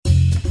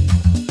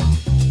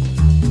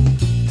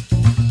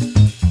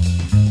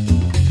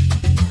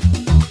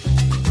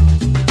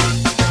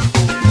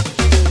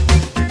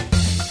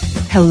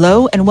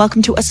Hello and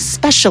welcome to a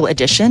special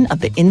edition of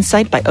The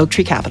Insight by Oak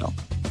Tree Capital.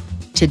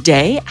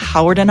 Today,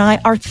 Howard and I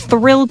are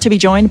thrilled to be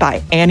joined by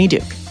Annie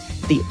Duke,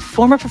 the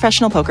former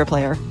professional poker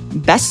player,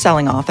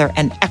 best-selling author,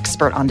 and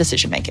expert on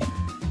decision-making.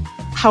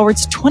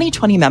 Howard's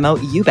 2020 memo,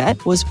 You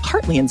Bet, was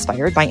partly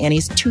inspired by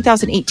Annie's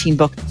 2018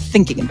 book,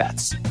 Thinking in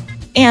Bets.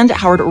 And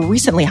Howard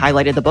recently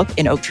highlighted the book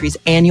in Oak Tree's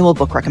annual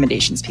book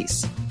recommendations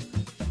piece.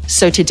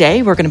 So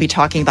today, we're going to be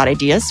talking about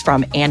ideas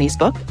from Annie's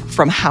book,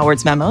 from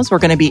Howard's memos. We're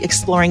going to be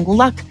exploring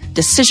luck,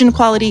 decision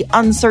quality,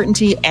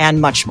 uncertainty,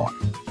 and much more.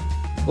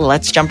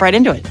 Let's jump right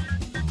into it.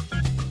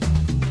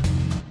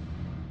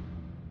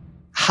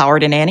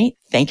 Howard and Annie,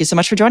 thank you so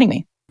much for joining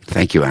me.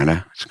 Thank you,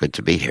 Anna. It's good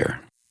to be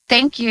here.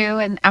 Thank you.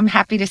 And I'm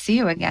happy to see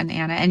you again,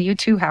 Anna. And you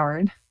too,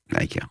 Howard.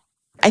 Thank you.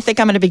 I think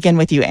I'm going to begin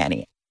with you,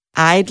 Annie.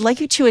 I'd like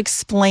you to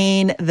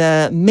explain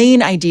the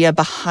main idea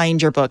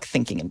behind your book,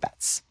 Thinking in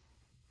Bets.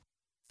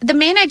 The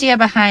main idea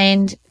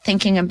behind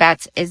Thinking in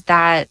Bets is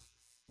that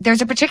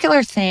there's a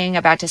particular thing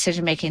about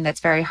decision-making that's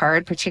very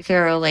hard,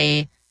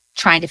 particularly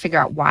trying to figure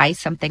out why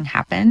something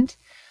happened,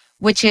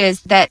 which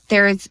is that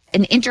there's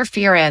an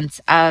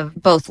interference of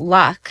both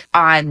luck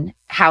on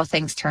how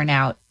things turn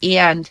out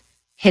and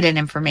hidden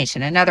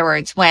information. In other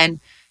words,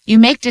 when you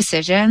make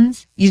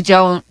decisions, you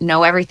don't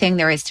know everything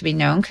there is to be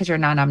known because you're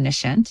not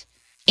omniscient.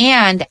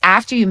 And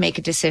after you make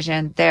a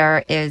decision,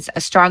 there is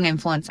a strong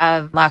influence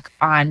of luck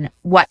on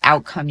what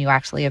outcome you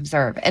actually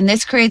observe. And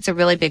this creates a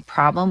really big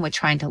problem with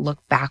trying to look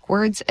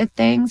backwards at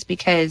things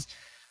because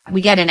we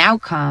get an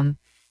outcome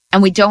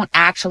and we don't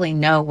actually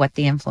know what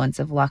the influence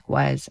of luck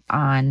was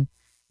on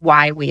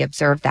why we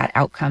observed that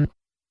outcome.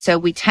 So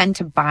we tend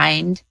to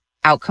bind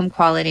outcome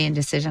quality and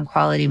decision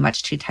quality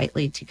much too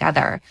tightly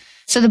together.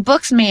 So the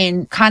book's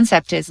main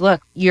concept is,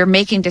 look, you're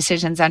making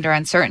decisions under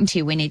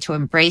uncertainty. We need to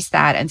embrace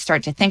that and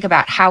start to think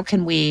about how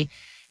can we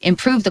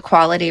improve the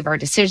quality of our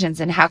decisions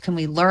and how can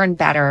we learn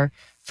better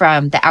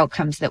from the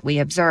outcomes that we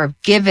observe,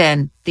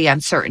 given the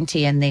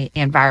uncertainty and the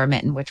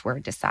environment in which we're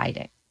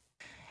deciding.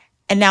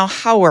 And now,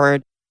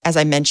 Howard, as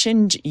I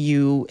mentioned,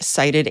 you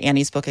cited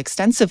Annie's book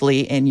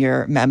extensively in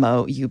your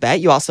memo, You Bet.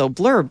 You also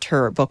blurbed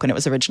her book when it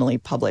was originally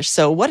published.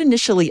 So what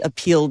initially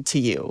appealed to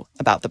you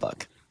about the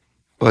book?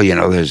 Well,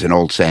 there's an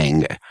old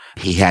saying,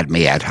 he had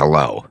me at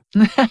hello.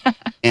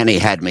 Annie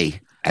had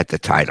me at the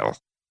title.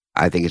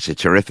 I think it's a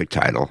terrific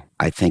title.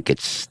 I think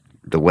it's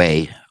the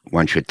way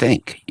one should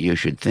think. You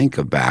should think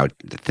about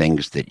the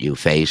things that you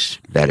face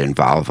that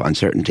involve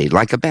uncertainty,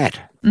 like a bet.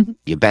 Mm-hmm.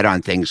 You bet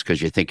on things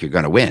because you think you're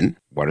going to win.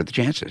 What are the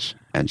chances?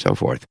 And so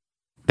forth.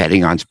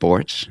 Betting on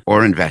sports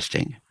or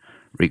investing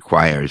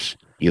requires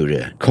you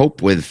to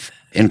cope with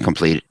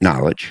incomplete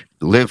knowledge,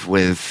 live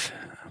with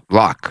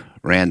luck,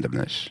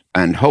 randomness,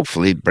 and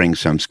hopefully bring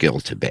some skill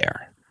to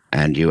bear.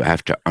 And you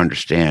have to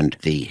understand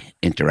the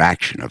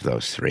interaction of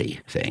those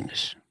three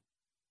things.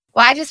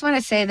 Well, I just want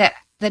to say that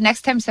the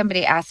next time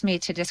somebody asks me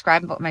to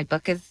describe what my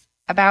book is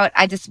about,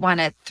 I just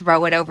want to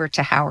throw it over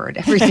to Howard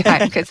every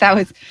time because that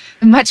was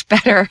a much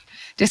better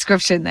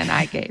description than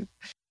I gave.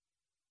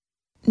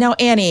 Now,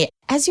 Annie,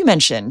 as you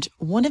mentioned,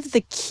 one of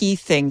the key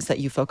things that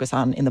you focus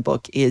on in the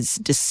book is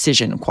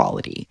decision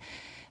quality.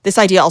 This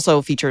idea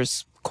also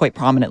features quite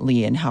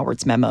prominently in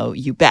Howard's memo,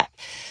 You Bet.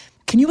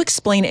 Can you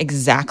explain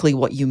exactly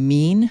what you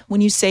mean when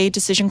you say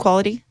decision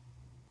quality?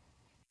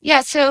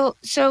 Yeah, so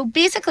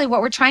basically what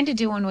we're trying to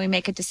do when we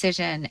make a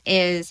decision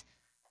is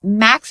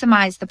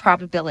maximize the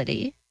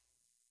probability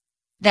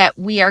that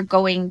we are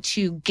going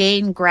to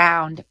gain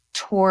ground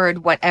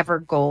toward whatever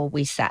goal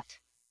we set.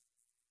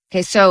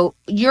 Okay, so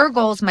your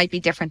goals might be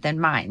different than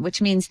mine, which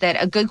means that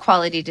a good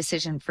quality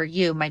decision for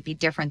you might be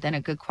different than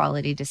a good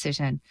quality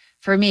decision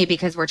for me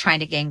because we're trying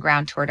to gain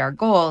ground toward our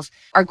goals.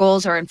 Our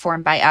goals are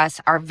informed by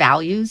us. Our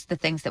values, the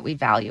things that we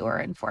value,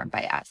 are informed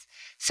by us.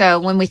 So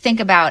when we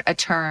think about a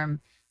term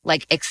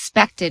like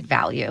expected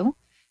value,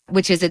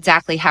 which is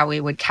exactly how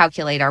we would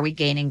calculate, are we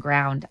gaining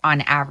ground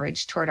on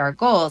average toward our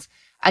goals?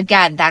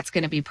 Again, that's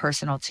going to be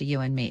personal to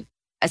you and me.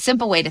 A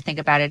simple way to think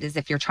about it is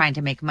if you're trying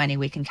to make money,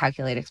 we can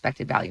calculate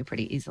expected value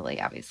pretty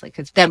easily, obviously,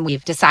 because then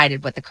we've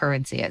decided what the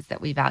currency is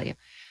that we value.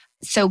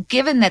 So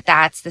given that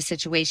that's the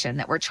situation,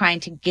 that we're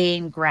trying to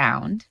gain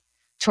ground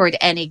toward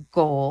any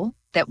goal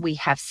that we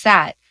have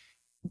set,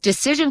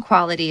 decision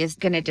quality is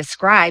going to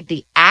describe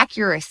the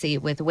accuracy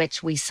with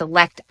which we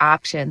select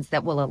options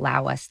that will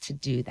allow us to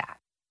do that.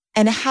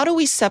 And how do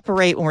we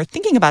separate, when we're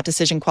thinking about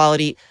decision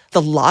quality,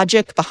 the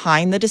logic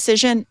behind the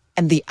decision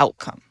and the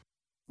outcome?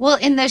 Well,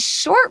 in the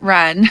short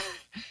run,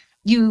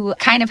 you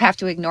kind of have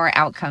to ignore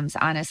outcomes,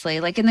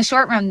 honestly. Like in the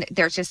short run,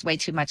 there's just way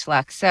too much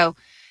luck. So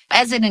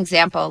as an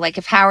example, like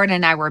if Howard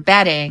and I were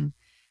betting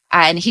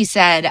and he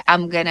said,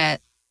 I'm going to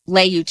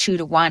lay you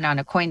 2-1 on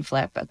a coin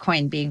flip, a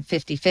coin being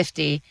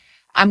 50-50,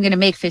 I'm going to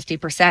make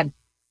 50%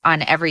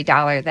 on every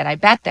dollar that I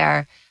bet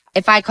there.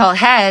 If I call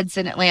heads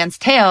and it lands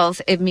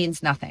tails, it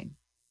means nothing.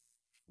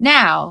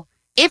 Now,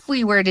 if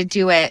we were to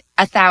do it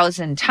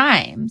 1,000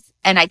 times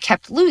and I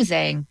kept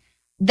losing,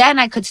 then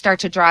I could start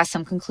to draw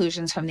some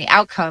conclusions from the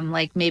outcome,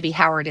 like maybe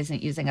Howard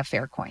isn't using a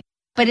fair coin.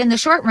 But in the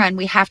short run,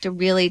 we have to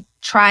really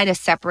try to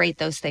separate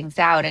those things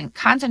out and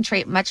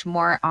concentrate much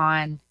more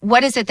on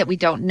what is it that we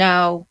don't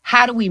know?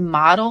 How do we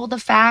model the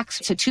facts?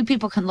 So two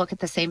people can look at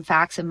the same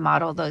facts and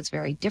model those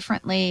very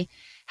differently.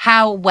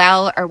 How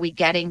well are we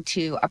getting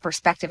to a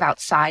perspective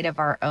outside of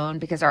our own?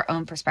 Because our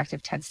own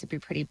perspective tends to be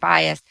pretty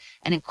biased,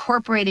 and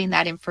incorporating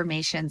that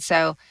information.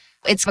 So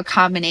it's a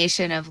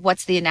combination of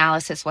what's the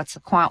analysis, what's the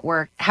quant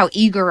work, how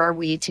eager are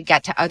we to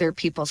get to other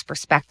people's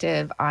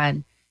perspective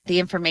on the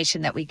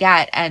information that we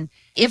get. And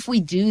if we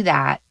do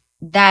that,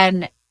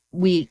 then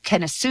we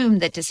can assume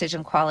that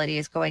decision quality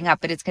is going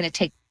up, but it's going to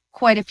take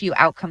quite a few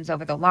outcomes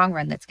over the long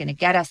run that's going to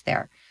get us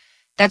there.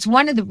 That's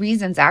one of the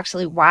reasons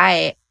actually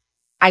why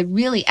I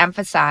really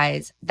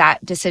emphasize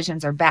that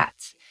decisions are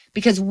bets.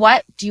 Because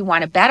what do you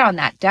want to bet on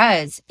that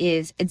does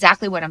is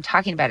exactly what I'm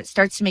talking about. It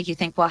starts to make you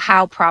think, well,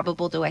 how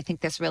probable do I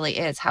think this really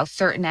is? How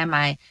certain am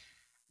I?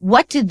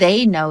 What do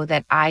they know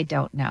that I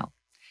don't know?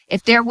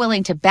 If they're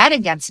willing to bet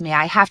against me,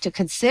 I have to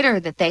consider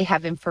that they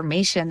have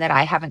information that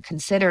I haven't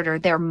considered, or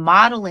they're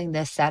modeling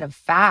this set of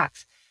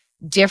facts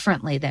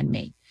differently than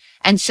me.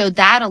 And so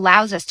that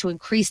allows us to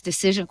increase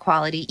decision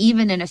quality,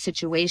 even in a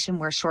situation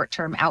where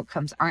short-term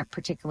outcomes aren't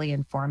particularly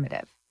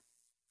informative.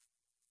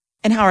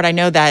 And Howard, I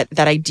know that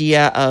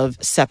idea of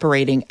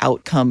separating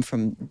outcome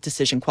from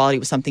decision quality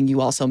was something you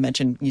also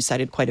mentioned, you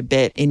cited quite a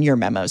bit in your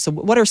memo. So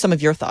what are some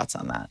of your thoughts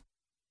on that?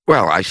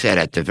 Well, I said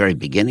at the very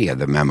beginning of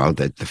the memo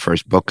that the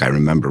first book I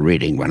remember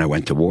reading when I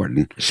went to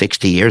Wharton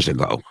 60 years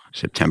ago,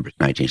 September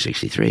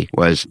 1963,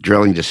 was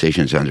Drilling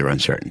Decisions Under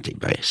Uncertainty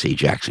by C.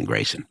 Jackson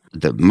Grayson.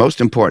 The most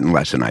important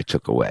lesson I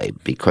took away,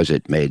 because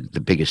it made the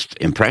biggest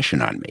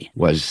impression on me,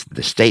 was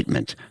the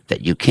statement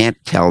that you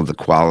can't tell the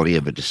quality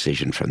of a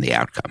decision from the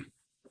outcome.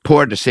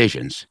 Poor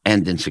decisions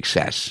end in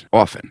success,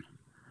 often.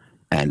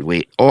 And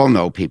we all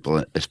know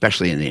people,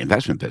 especially in the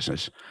investment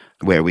business,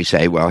 where we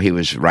say, well, he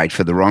was right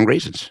for the wrong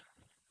reasons.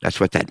 That's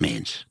what that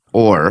means.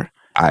 Or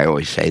I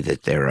always say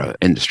that their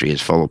industry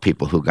is full of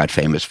people who got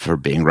famous for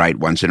being right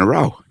once in a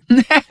row.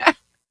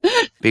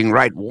 Being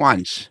right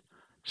once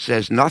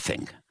says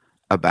nothing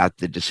about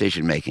the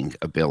decision-making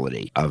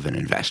ability of an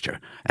investor.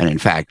 And in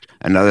fact,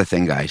 another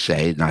thing I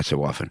say, not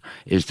so often,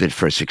 is that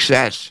for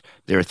success,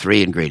 there are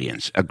three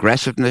ingredients: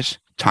 aggressiveness,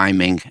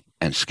 timing,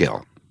 and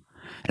skill.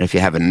 And if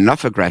you have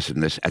enough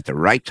aggressiveness at the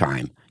right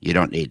time, you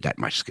don't need that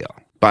much skill.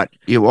 But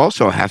you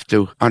also have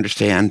to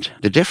understand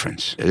the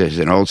difference. There's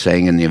an old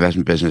saying in the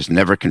investment business,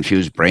 never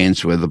confuse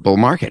brains with a bull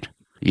market.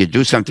 You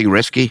do something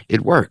risky,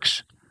 it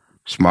works.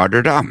 Smart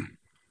or dumb?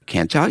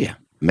 Can't tell you.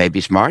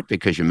 Maybe smart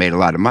because you made a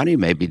lot of money,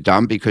 maybe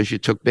dumb because you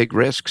took big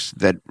risks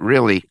that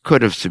really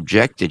could have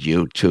subjected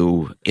you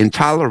to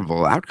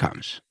intolerable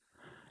outcomes.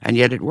 And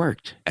yet it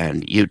worked.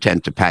 And you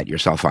tend to pat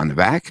yourself on the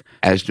back,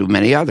 as do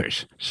many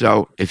others.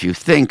 So if you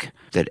think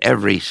that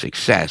every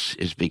success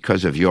is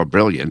because of your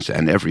brilliance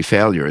and every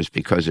failure is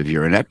because of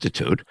your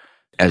ineptitude,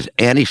 as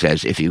Annie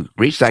says, if you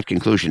reach that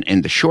conclusion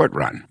in the short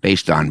run,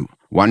 based on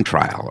one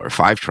trial or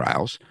 5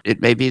 trials,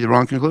 it may be the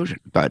wrong conclusion.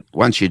 But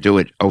once you do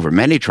it over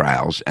many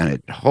trials and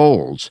it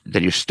holds,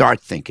 then you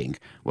start thinking,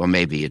 well,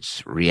 maybe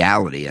it's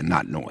reality and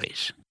not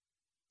noise.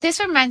 This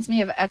reminds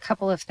me of a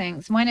couple of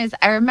things. One is,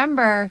 I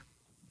remember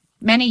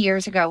many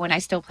years ago when I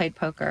still played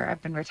poker,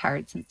 I've been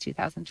retired since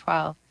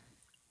 2012,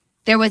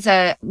 there was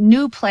a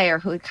new player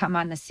who had come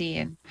on the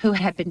scene who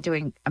had been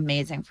doing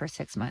amazing for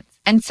 6 months.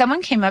 And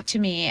someone came up to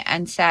me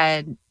and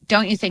said,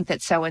 don't you think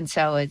that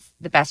so-and-so is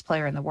the best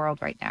player in the world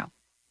right now?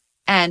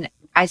 And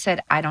I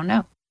said, I don't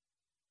know.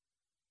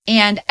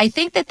 And I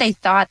think that they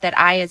thought that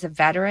I, as a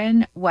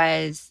veteran,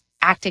 was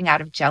acting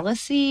out of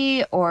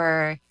jealousy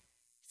or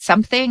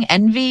something,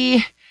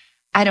 envy.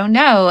 I don't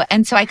know.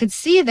 And so I could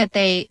see that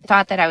they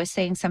thought that I was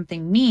saying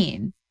something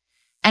mean.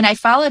 And I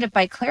followed it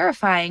by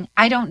clarifying,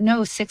 I don't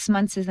know, 6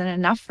 months isn't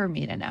enough for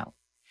me to know.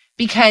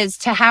 Because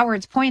to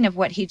Howard's point of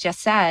what he just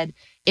said,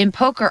 in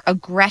poker,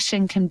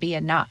 aggression can be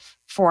enough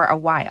for a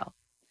while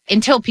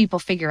until people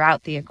figure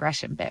out the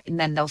aggression bit, and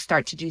then they'll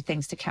start to do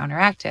things to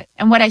counteract it.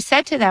 And what I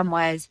said to them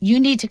was, you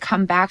need to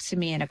come back to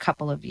me in a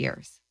couple of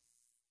years.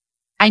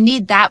 I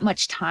need that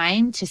much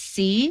time to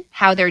see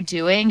how they're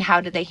doing. How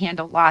do they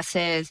handle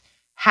losses?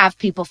 Have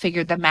people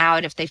figured them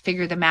out? If they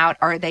figure them out,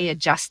 are they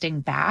adjusting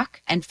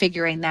back and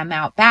figuring them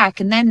out back?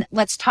 And then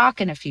let's talk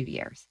in a few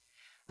years.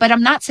 But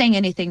I'm not saying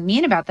anything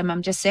mean about them.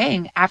 I'm just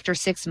saying after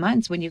 6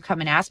 months, when you come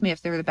and ask me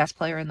if they're the best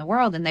player in the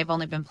world and they've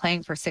only been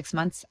playing for 6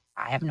 months,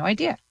 I have no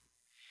idea.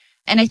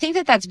 And I think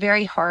that that's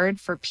very hard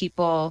for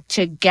people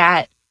to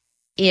get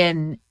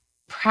in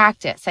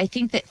practice. I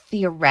think that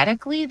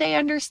theoretically they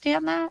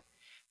understand that.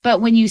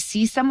 But when you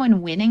see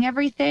someone winning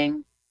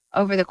everything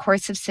over the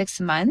course of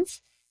 6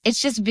 months, it's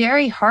just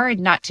very hard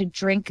not to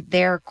drink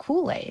their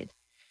Kool-Aid.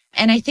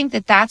 And I think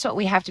that that's what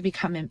we have to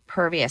become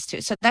impervious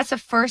to. So that's the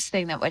first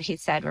thing that what he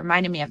said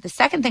reminded me of. The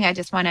second thing I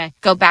just want to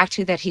go back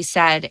to that he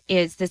said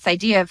is this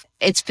idea of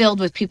it's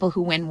filled with people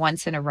who win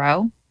once in a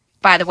row.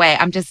 By the way,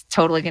 I'm just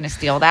totally going to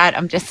steal that.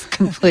 I'm just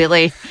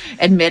completely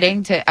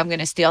admitting to I'm going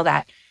to steal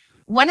that.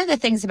 one of the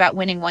things about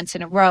winning once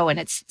in a row, and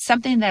it's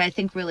something that I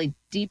think really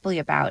deeply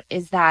about,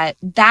 is that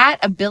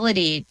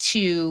ability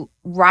to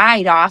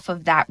ride off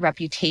of that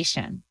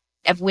reputation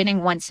of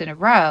winning once in a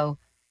row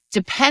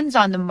depends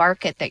on the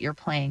market that you're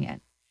playing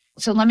in.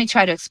 So let me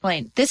try to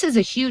explain. This is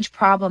a huge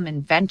problem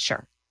in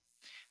venture,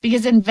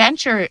 because in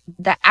venture,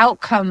 the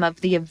outcome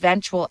of the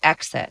eventual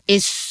exit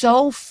is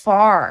so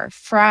far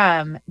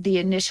from the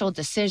initial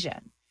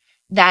decision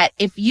that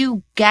if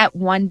you get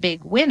one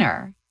big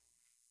winner,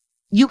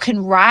 you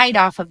can ride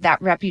off of that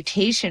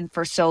reputation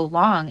for so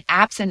long,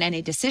 absent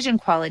any decision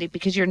quality,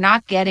 because you're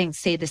not getting,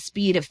 say, the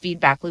speed of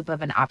feedback loop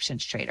of an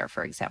options trader,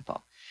 for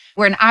example,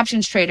 where an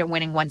options trader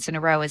winning once in a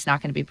row is not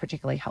going to be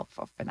particularly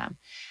helpful for them.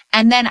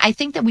 And then I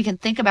think that we can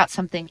think about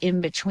something in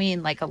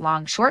between, like a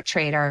long short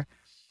trader.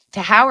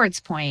 To Howard's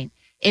point,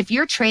 if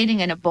you're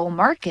trading in a bull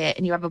market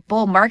and you have a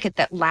bull market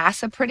that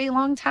lasts a pretty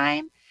long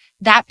time,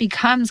 that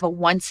becomes a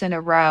once in a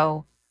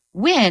row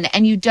win.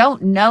 And you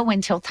don't know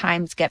until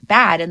times get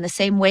bad. In the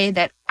same way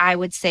that I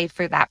would say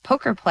for that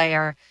poker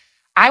player,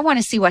 I want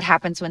to see what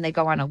happens when they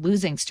go on a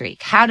losing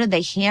streak. How do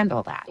they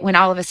handle that when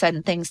all of a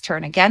sudden things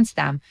turn against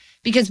them?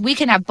 Because we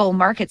can have bull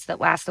markets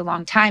that last a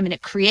long time, and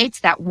it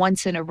creates that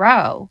once in a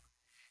row,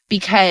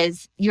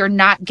 because you're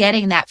not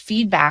getting that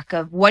feedback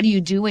of what are you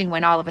doing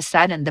when all of a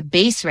sudden the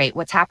base rate,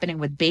 what's happening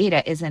with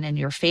beta, isn't in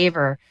your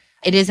favor.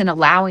 It isn't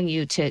allowing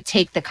you to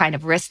take the kind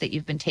of risk that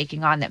you've been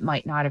taking on that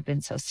might not have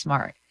been so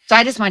smart. So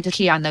I just wanted to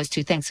key on those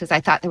two things because I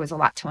thought there was a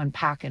lot to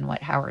unpack in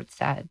what Howard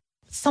said.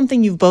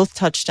 Something you've both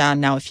touched on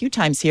now a few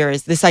times here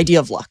is this idea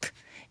of luck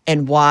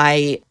and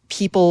why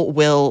people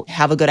will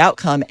have a good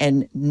outcome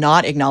and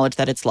not acknowledge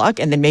that it's luck,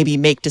 and then maybe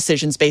make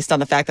decisions based on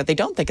the fact that they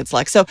don't think it's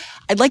luck. So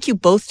I'd like you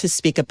both to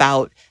speak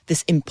about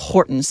this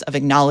importance of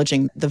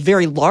acknowledging the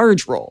very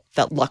large role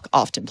that luck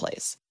often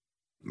plays.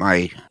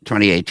 My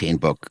 2018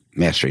 book,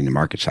 Mastering the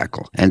Market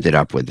Cycle, ended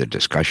up with a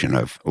discussion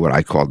of what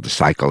I called the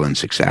cycle in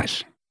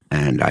success.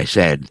 And I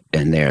said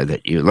in there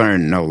that you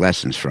learn no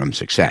lessons from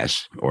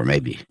success, or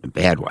maybe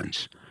bad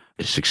ones.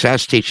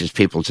 Success teaches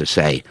people to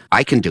say,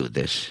 I can do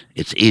this.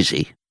 It's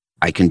easy.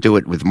 I can do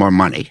it with more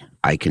money.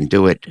 I can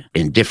do it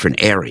in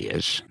different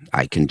areas.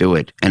 I can do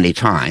it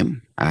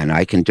anytime. And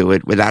I can do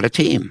it without a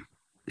team.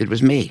 It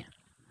was me.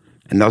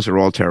 And those are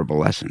all terrible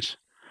lessons.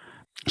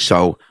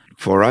 So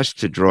for us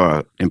to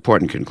draw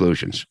important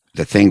conclusions,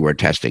 the thing we're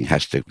testing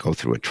has to go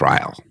through a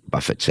trial.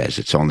 Buffett says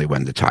it's only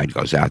when the tide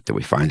goes out that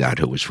we find out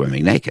who was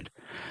swimming naked.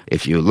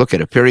 If you look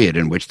at a period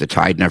in which the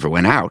tide never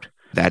went out,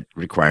 that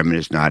requirement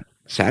is not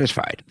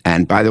satisfied.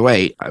 And by the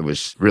way, I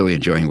was really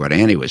enjoying what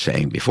Annie was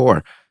saying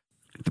before.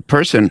 The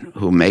person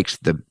who makes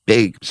the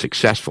big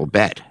successful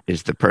bet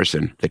is the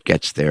person that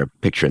gets their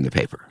picture in the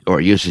paper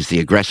or uses the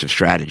aggressive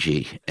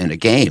strategy in a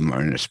game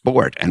or in a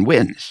sport and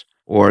wins.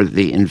 Or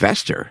the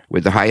investor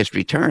with the highest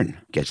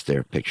return gets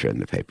their picture in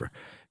the paper.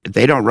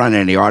 They don't run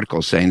any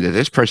articles saying that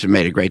this person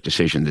made a great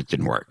decision that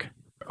didn't work.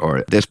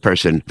 Or this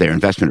person, their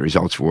investment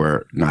results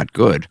were not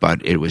good,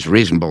 but it was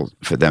reasonable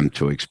for them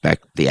to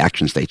expect the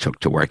actions they took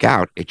to work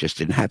out. It just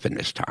didn't happen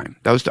this time.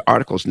 Those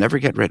articles never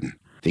get written,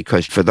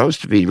 because for those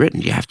to be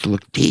written, you have to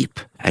look deep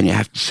and you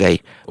have to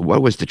say,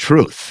 what was the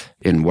truth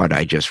in what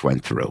I just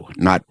went through,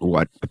 not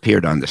what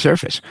appeared on the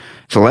surface.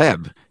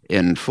 Taleb,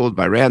 in Fooled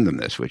by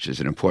Randomness, which is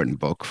an important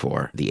book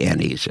for the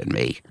Annies and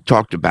me,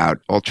 talked about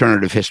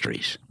alternative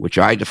histories, which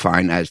I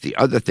define as the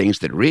other things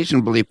that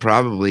reasonably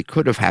probably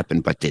could have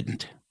happened but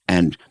didn't.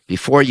 And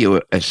before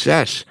you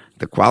assess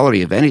the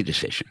quality of any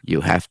decision, you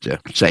have to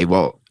say,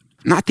 well,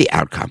 not the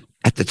outcome.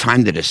 At the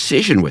time the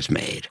decision was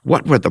made,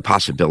 what were the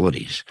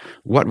possibilities?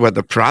 What were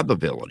the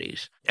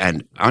probabilities?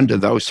 And under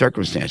those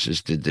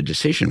circumstances, did the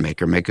decision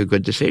maker make a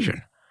good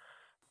decision?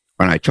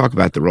 When I talk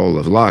about the role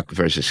of luck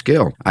versus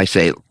skill, I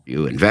say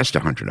you invest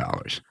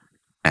 $100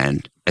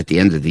 and at the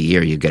end of the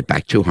year you get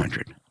back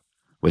 $200.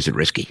 Was it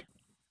risky?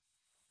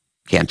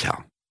 Can't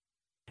tell.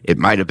 It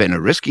might have been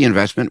a risky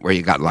investment where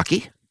you got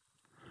lucky,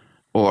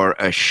 or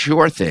a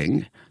sure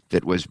thing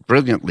that was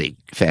brilliantly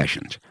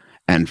fashioned.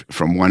 And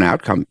from one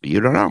outcome,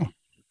 you don't know.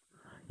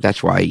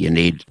 That's why you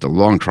need the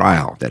long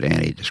trial that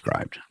Annie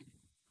described.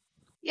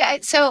 Yeah,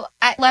 so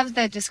I love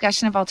the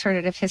discussion of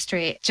alternative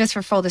history. Just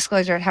for full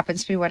disclosure, it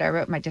happens to be what I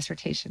wrote my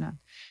dissertation on.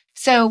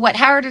 So what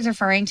Howard is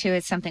referring to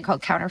is something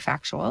called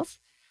counterfactuals,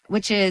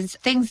 which is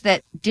things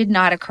that did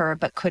not occur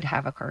but could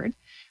have occurred.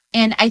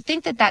 And I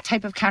think that that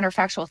type of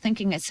counterfactual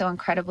thinking is so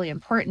incredibly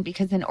important,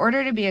 because in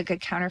order to be a good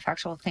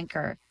counterfactual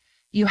thinker,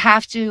 you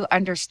have to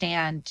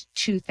understand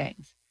two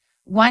things.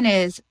 One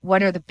is,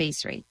 what are the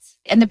base rates?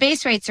 And the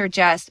base rates are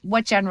just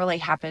what generally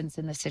happens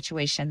in the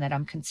situation that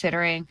I'm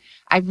considering.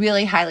 I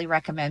really highly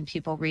recommend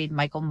people read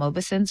Michael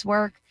Mauboussin's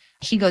work.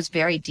 He goes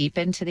very deep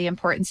into the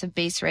importance of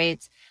base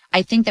rates.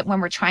 I think that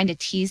when we're trying to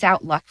tease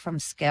out luck from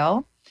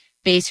skill,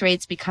 base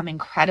rates become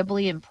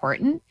incredibly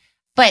important.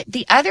 But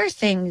the other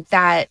thing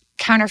that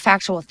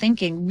counterfactual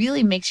thinking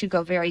really makes you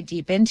go very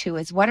deep into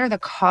is, what are the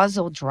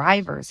causal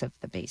drivers of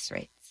the base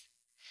rates?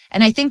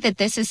 And I think that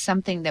this is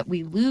something that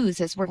we lose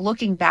as we're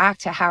looking back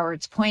to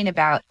Howard's point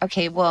about,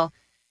 okay, well,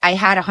 I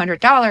had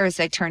 $100,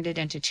 I turned it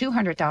into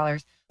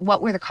 $200.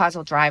 what were the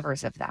causal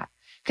drivers of that?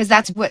 Because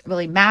that's what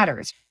really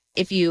matters.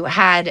 If you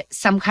had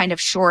some kind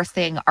of sure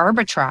thing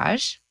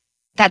arbitrage,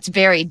 that's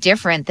very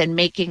different than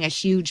making a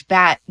huge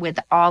bet with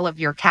all of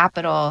your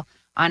capital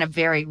on a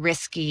very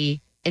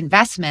risky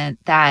investment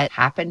that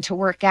happened to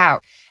work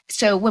out.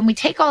 So when we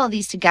take all of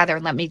these together,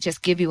 let me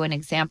just give you an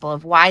example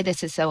of why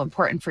this is so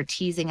important for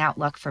teasing out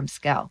luck from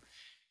skill.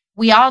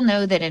 We all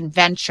know that in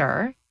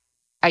venture,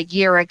 a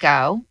year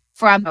ago,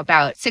 from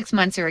about 6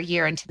 months or a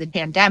year into the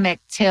pandemic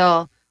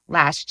till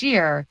last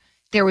year,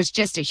 there was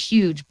just a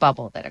huge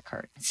bubble that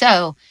occurred.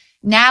 So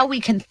now we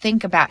can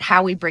think about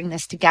how we bring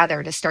this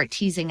together to start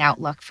teasing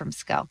out luck from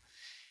skill.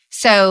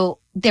 So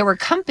there were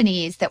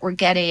companies that were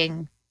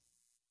getting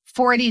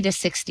 40 to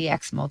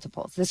 60x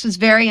multiples. This was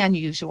very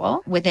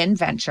unusual within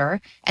venture.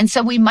 And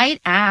so we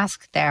might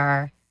ask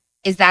there,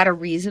 is that a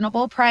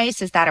reasonable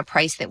price? Is that a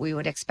price that we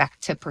would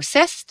expect to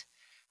persist?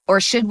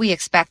 Or should we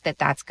expect that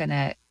that's going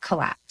to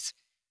collapse?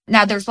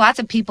 Now, there's lots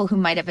of people who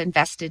might have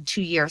invested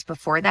 2 years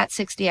before that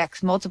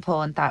 60x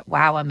multiple and thought,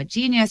 wow, I'm a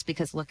genius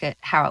because look at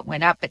how it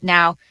went up. But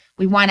now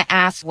we want to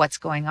ask what's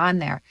going on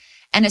there.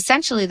 And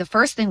essentially, the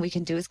first thing we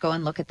can do is go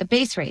and look at the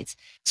base rates.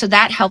 So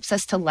that helps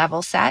us to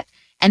level set.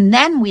 And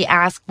then we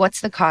ask, what's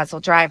the causal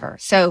driver?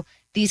 So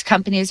these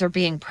companies are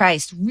being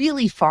priced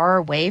really far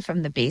away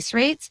from the base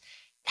rates.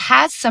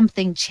 Has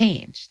something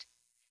changed?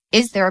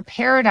 Is there a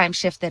paradigm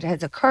shift that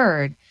has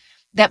occurred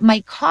that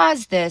might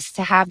cause this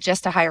to have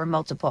just a higher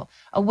multiple?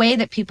 A way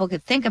that people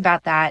could think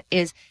about that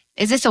is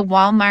this a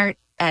Walmart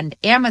and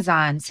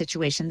Amazon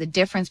situation, the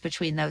difference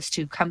between those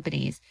two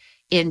companies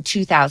in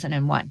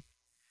 2001?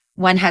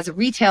 One has a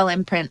retail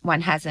imprint,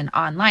 one has an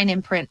online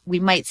imprint. We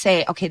might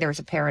say, okay, there's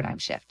a paradigm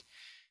shift.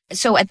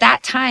 So at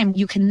that time,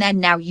 you can then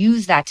now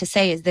use that to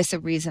say, is this a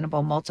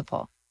reasonable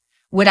multiple?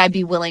 Would I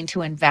be willing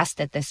to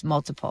invest at this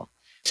multiple?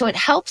 So it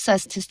helps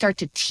us to start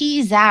to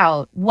tease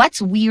out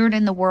what's weird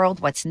in the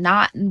world, what's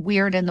not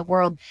weird in the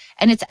world.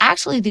 And it's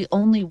actually the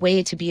only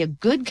way to be a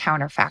good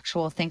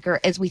counterfactual thinker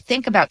as we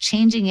think about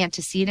changing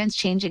antecedents,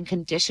 changing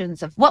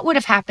conditions of what would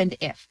have happened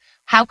if,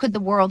 how could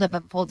the world have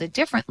unfolded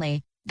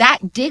differently?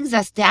 That digs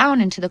us down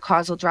into the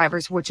causal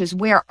drivers, which is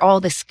where all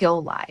the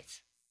skill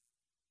lies.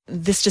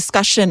 This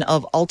discussion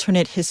of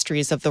alternate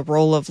histories of the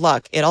role of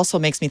luck, it also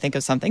makes me think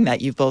of something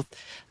that you've both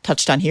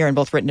touched on here and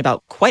both written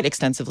about quite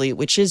extensively,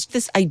 which is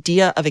this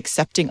idea of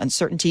accepting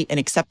uncertainty and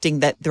accepting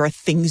that there are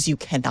things you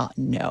cannot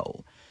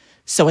know.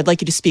 So I'd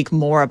like you to speak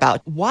more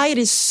about why it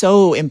is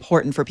so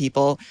important for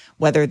people,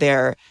 whether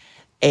they're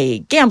a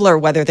gambler,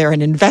 whether they're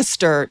an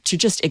investor, to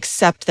just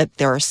accept that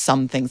there are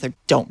some things they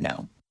don't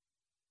know.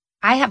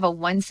 I have a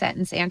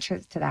one-sentence answer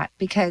to that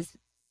because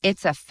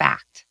it's a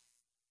fact.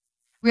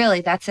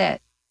 Really, that's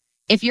it.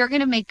 If you're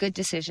going to make good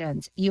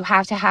decisions, you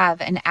have to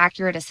have an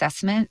accurate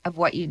assessment of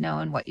what you know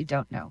and what you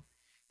don't know,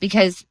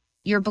 because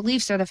your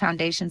beliefs are the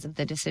foundations of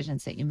the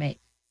decisions that you make.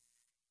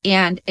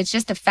 And it's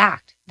just a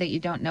fact that you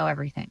don't know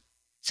everything.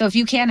 So if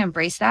you can't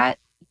embrace that,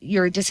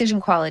 your decision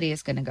quality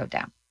is going to go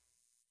down.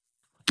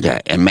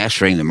 Yeah, and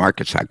Mastering the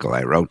Market Cycle,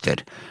 I wrote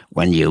that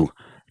when you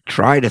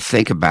try to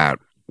think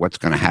about what's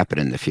going to happen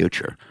in the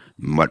future,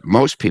 what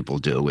most people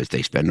do is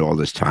they spend all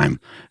this time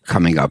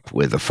coming up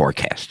with a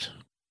forecast.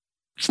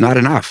 It's not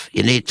enough.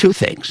 You need two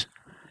things.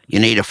 You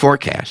need a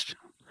forecast,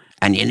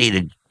 and you need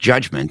a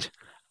judgment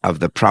of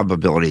the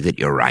probability that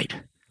you're right.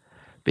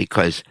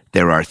 Because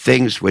there are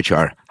things which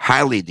are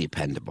highly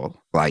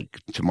dependable, like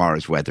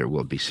tomorrow's weather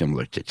will be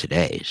similar to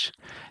today's.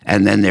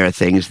 And then there are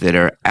things that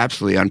are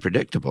absolutely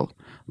unpredictable,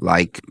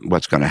 like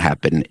what's going to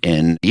happen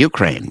in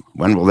Ukraine.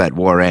 When will that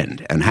war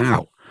end and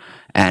how?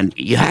 And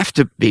you have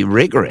to be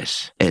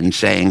rigorous in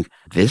saying,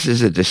 this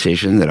is a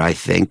decision that I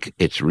think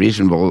it's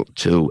reasonable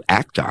to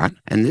act on,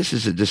 and this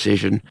is a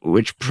decision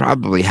which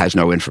probably has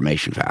no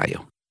information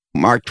value.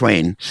 Mark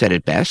Twain said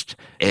it best,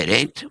 it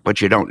ain't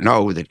what you don't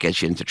know that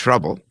gets you into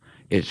trouble,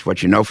 it's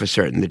what you know for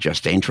certain that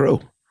just ain't true.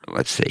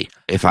 Let's see,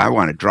 if I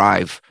want to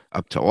drive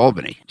up to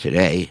Albany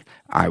today,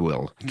 I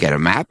will get a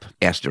map,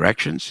 ask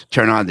directions,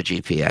 turn on the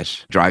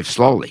GPS, drive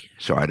slowly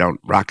so I don't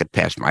rocket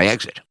past my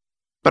exit.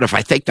 But if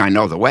I think I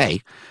know the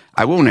way,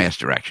 I won't ask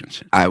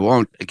directions. I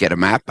won't get a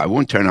map. I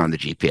won't turn on the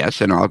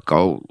GPS, and I'll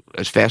go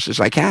as fast as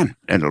I can.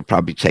 And it'll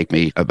probably take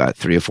me about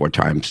 3 or 4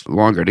 times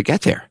longer to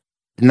get there.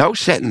 No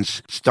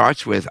sentence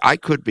starts with, I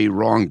could be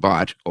wrong,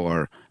 but,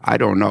 or I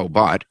don't know,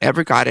 but,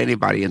 ever got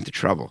anybody into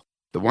trouble.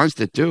 The ones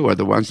that do are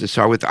the ones that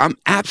start with, I'm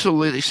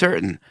absolutely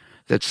certain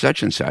that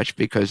such and such,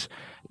 because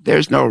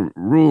there's no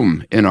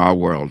room in our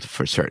world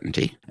for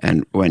certainty.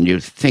 And when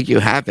you think you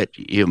have it,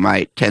 you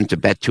might tend to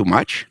bet too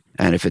much.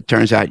 And if it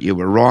turns out you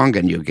were wrong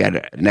and you get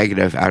a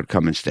negative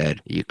outcome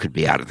instead, you could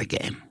be out of the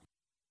game.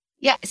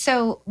 Yeah.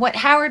 So what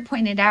Howard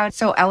pointed out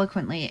so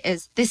eloquently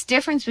is this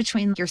difference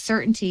between your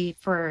certainty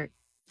for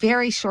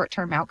very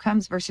short-term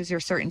outcomes versus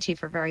your certainty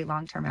for very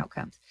long-term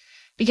outcomes.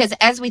 Because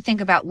as we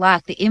think about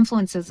luck, the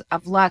influences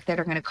of luck that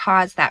are going to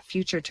cause that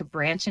future to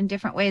branch in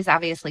different ways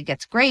obviously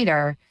gets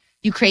greater.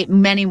 You create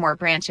many more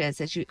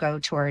branches as you go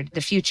toward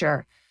the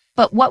future.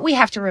 But what we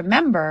have to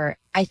remember,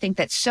 I think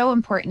that's so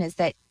important, is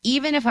that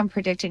even if I'm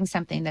predicting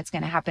something that's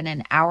going to happen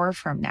an hour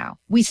from now,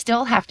 we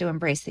still have to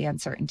embrace the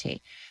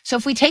uncertainty. So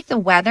if we take the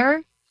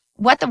weather,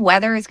 what the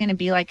weather is going to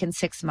be like in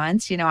 6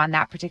 months, on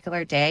that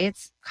particular day,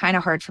 it's kind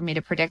of hard for me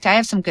to predict. I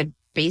have some good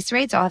base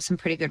rates. I'll have some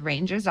pretty good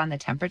ranges on the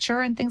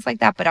temperature and things like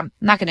that, but I'm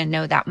not going to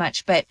know that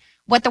much. But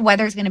what the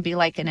weather is going to be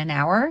like in an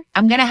hour,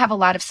 I'm going to have a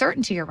lot of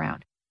certainty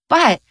around.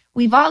 But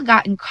we've all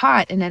gotten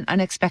caught in an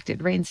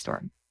unexpected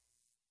rainstorm.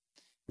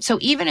 So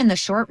even in the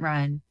short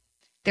run,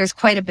 there's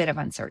quite a bit of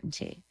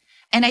uncertainty.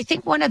 And I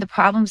think one of the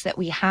problems that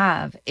we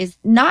have is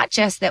not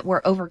just that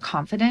we're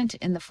overconfident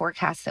in the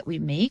forecasts that we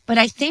make, but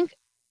I think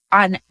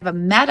on a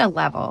meta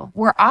level,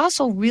 we're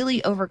also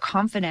really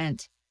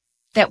overconfident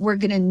that we're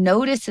going to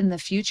notice in the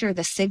future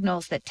the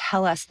signals that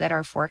tell us that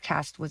our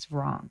forecast was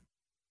wrong.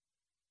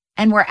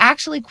 And we're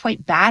actually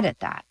quite bad at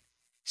that.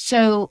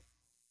 So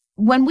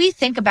when we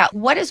think about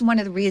what is one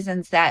of the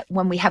reasons that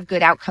when we have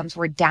good outcomes,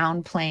 we're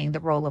downplaying the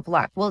role of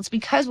luck, well, it's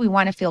because we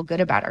want to feel good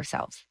about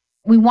ourselves.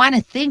 We want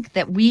to think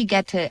that we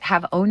get to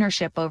have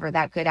ownership over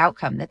that good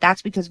outcome,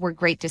 that's because we're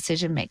great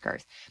decision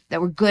makers,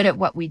 that we're good at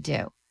what we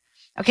do.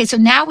 Okay, so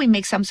now we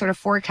make some sort of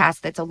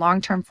forecast that's a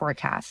long-term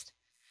forecast.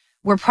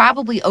 We're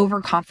probably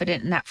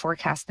overconfident in that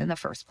forecast in the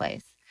first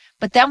place.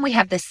 But then we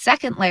have this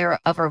second layer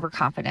of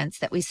overconfidence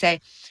that we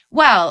say,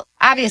 well,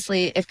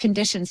 obviously, if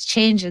conditions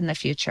change in the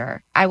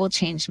future, I will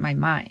change my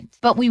mind.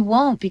 But we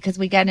won't, because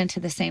we get into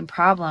the same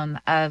problem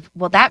of,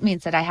 well, that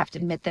means that I have to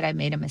admit that I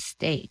made a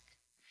mistake,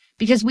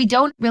 because we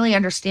don't really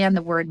understand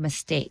the word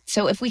mistake.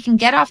 So if we can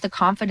get off the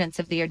confidence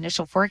of the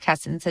initial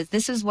forecast and says,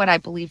 this is what I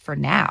believe for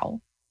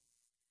now,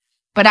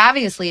 but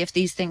obviously, if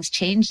these things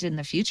changed in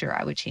the future,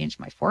 I would change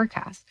my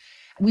forecast,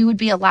 we would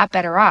be a lot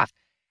better off.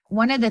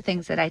 One of the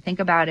things that I think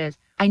about is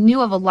I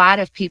knew of a lot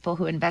of people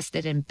who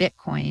invested in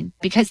Bitcoin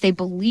because they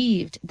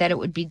believed that it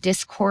would be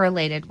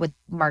discorrelated with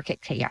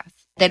market chaos,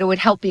 that it would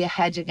help be a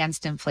hedge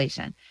against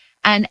inflation.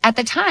 And at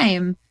the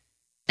time,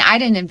 I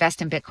didn't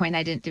invest in Bitcoin.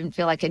 I didn't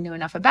feel like I knew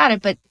enough about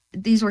it, but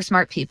these were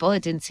smart people.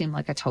 It didn't seem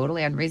like a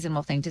totally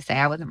unreasonable thing to say.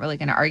 I wasn't really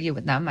going to argue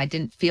with them. I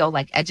didn't feel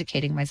like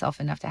educating myself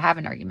enough to have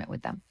an argument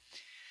with them.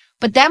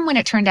 But then when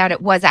it turned out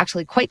it was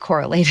actually quite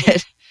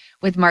correlated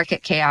with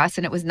market chaos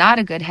and it was not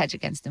a good hedge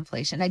against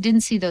inflation, I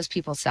didn't see those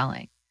people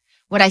selling.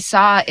 What I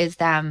saw is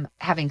them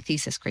having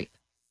thesis creep.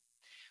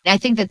 And I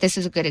think that this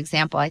is a good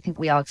example. I think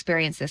we all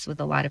experience this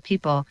with a lot of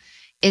people,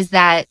 is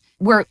that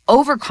we're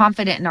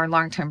overconfident in our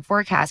long-term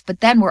forecast, but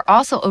then we're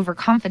also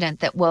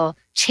overconfident that we'll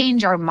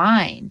change our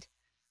mind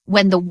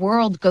when the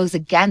world goes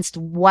against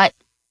what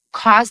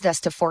caused us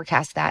to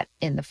forecast that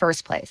in the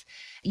first place.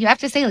 You have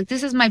to say, like,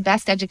 this is my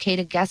best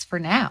educated guess for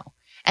now.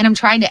 And I'm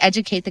trying to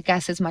educate the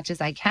guess as much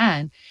as I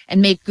can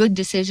and make good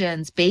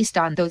decisions based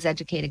on those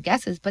educated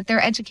guesses, but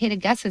they're educated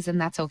guesses and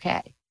that's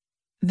okay.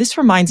 This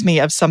reminds me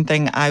of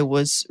something I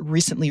was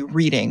recently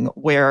reading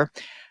where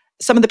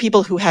some of the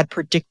people who had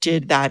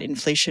predicted that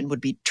inflation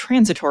would be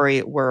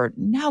transitory were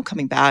now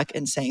coming back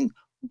and saying,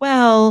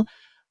 well,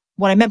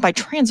 what I meant by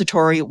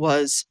transitory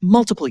was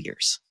multiple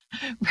years.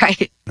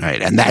 Right.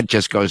 Right. And that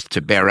just goes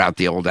to bear out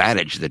the old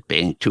adage that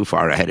being too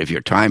far ahead of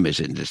your time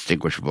is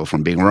indistinguishable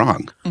from being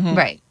wrong. Mm-hmm.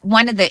 Right.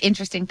 One of the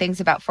interesting things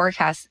about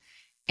forecasts,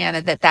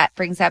 Anna, that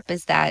brings up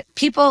is that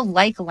people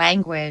like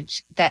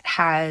language that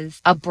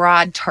has a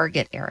broad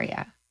target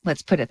area.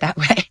 Let's put it that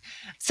way.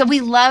 So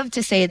we love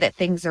to say that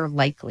things are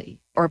likely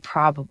or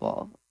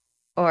probable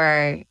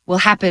or will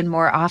happen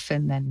more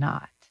often than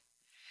not,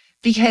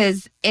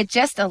 because it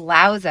just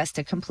allows us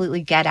to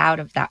completely get out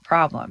of that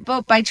problem.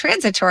 But by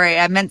transitory,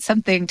 I meant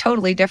something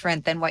totally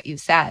different than what you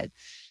said.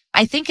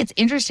 I think it's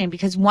interesting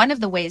because one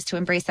of the ways to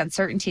embrace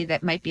uncertainty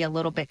that might be a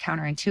little bit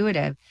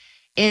counterintuitive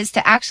is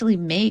to actually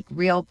make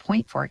real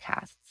point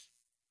forecasts.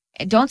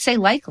 And don't say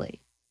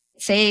likely.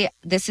 Say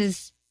this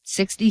is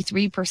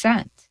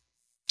 63%.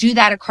 Do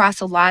that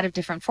across a lot of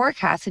different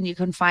forecasts, and you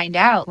can find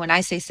out, when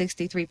I say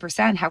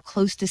 63%, how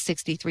close to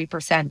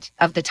 63%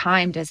 of the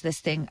time does this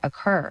thing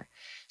occur.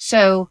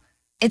 So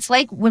it's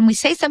like when we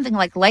say something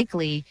like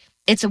likely,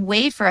 it's a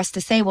way for us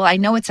to say, well, I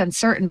know it's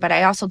uncertain, but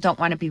I also don't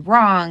want to be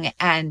wrong.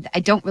 And I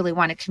don't really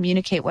want to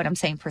communicate what I'm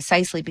saying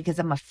precisely because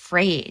I'm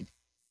afraid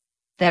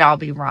that I'll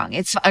be wrong.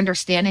 It's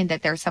understanding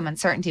that there's some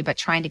uncertainty, but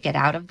trying to get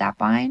out of that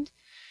bind.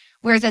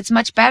 Whereas it's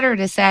much better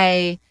to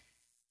say,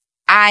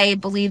 I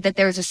believe that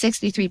there's a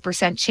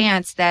 63%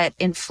 chance that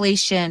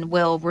inflation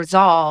will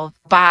resolve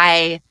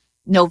by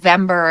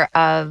November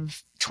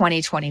of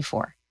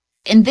 2024.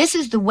 And this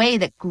is the way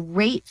that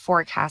great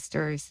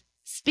forecasters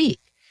speak.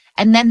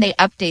 And then they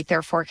update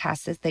their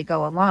forecasts as they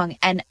go along.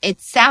 And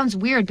it sounds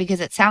weird because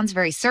it sounds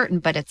very certain,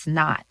 but it's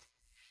not.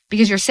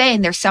 Because you're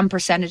saying there's some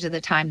percentage of the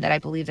time that I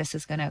believe this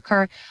is going to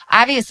occur.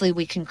 Obviously,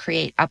 we can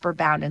create upper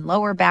bound and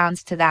lower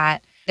bounds to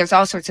that. There's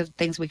all sorts of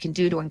things we can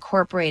do to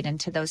incorporate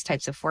into those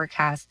types of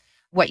forecasts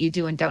what you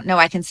do and don't know.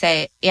 I can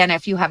say, Anna,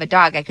 if you have a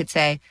dog, I could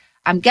say,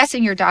 I'm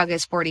guessing your dog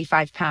is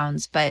 45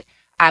 pounds, but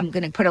I'm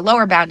going to put a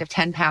lower bound of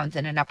 10 pounds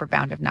and an upper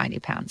bound of 90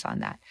 pounds on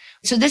that.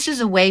 So this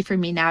is a way for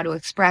me now to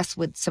express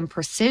with some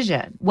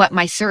precision what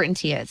my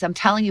certainty is. I'm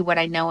telling you what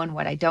I know and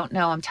what I don't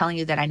know. I'm telling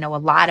you that I know a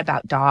lot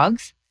about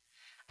dogs.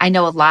 I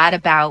know a lot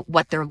about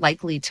what they're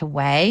likely to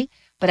weigh,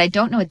 but I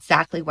don't know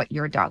exactly what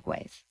your dog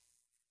weighs.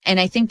 And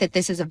I think that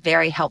this is a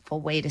very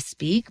helpful way to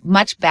speak,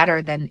 much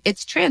better than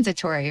it's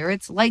transitory or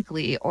it's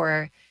likely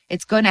or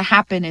it's going to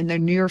happen in the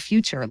near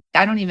future.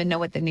 I don't even know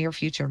what the near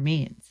future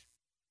means.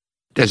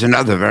 There's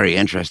another very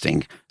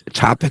interesting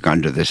topic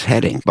under this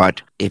heading,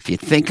 but if you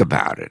think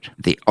about it,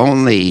 the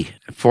only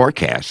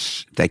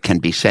forecasts that can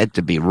be said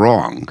to be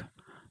wrong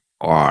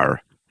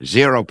are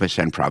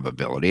 0%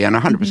 probability and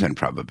 100%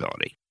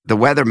 probability. The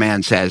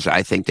weatherman says,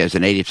 I think there's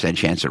an 80%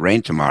 chance of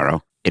rain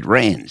tomorrow. It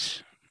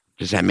rains.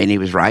 Does that mean he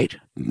was right?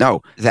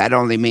 No, that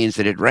only means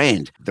that it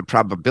rained. The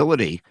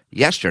probability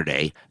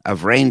yesterday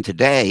of rain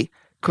today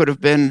could have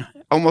been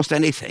almost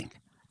anything,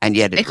 and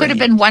yet it could have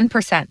been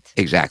 1%.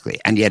 Exactly,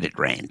 and yet it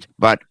rained.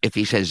 But if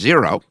he says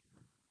 0,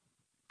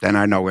 then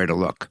I know where to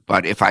look.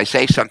 But if I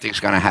say something's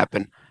going to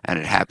happen and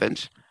it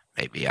happens,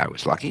 maybe I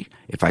was lucky.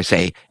 If I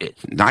say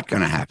it's not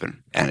going to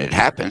happen and it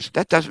happens,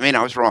 that doesn't mean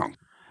I was wrong.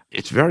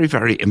 It's very,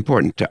 very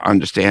important to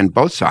understand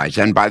both sides.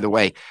 And by the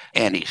way,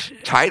 Annie's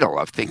title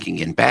of Thinking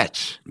in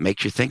Bets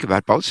makes you think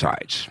about both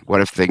sides.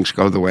 What if things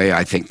go the way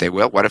I think they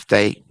will? What if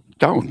they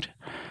don't?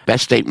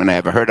 Best statement I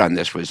ever heard on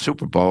this was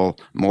Super Bowl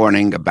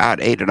morning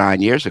about 8 or 9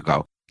 years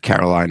ago.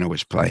 Carolina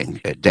was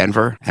playing at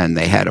Denver, and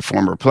they had a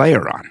former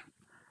player on.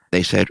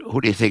 They said, who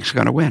do you think's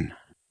going to win?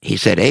 He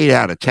said, 8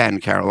 out of 10,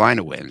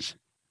 Carolina wins.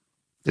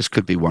 This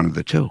could be one of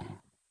the two.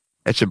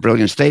 It's a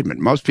brilliant statement.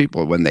 Most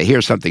people, when they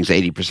hear something's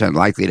 80%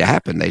 likely to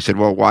happen, they said,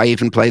 well, why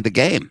even play the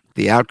game?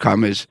 The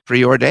outcome is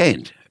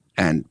preordained,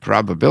 and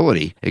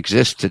probability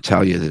exists to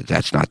tell you that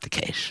that's not the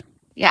case.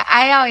 Yeah,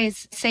 I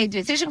always say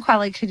decision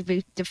quality could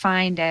be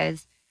defined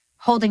as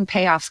holding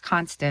payoffs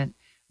constant,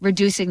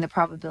 reducing the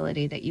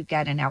probability that you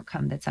get an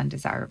outcome that's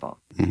undesirable.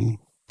 Mm-hmm.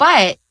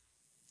 But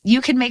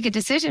you can make a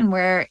decision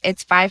where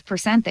it's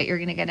 5% that you're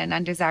going to get an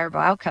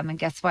undesirable outcome, and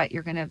guess what?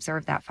 You're going to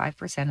observe that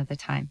 5% of the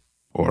time.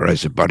 Or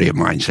as a buddy of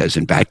mine says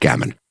in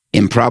backgammon,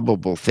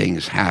 improbable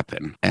things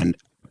happen and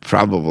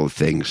probable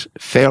things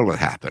fail to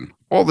happen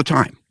all the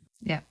time.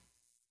 Yeah.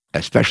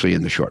 Especially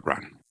in the short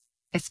run.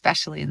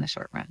 Especially in the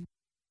short run.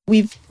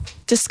 We've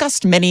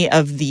discussed many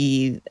of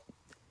the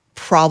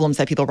problems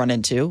that people run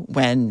into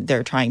when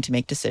they're trying to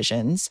make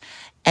decisions.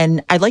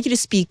 And I'd like you to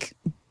speak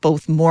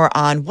both more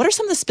on what are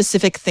some of the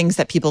specific things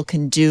that people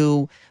can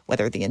do,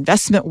 whether the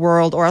investment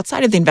world or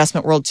outside of the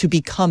investment world, to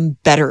become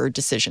better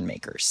decision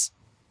makers.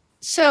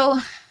 So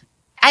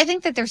I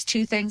think that there's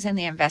two things in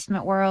the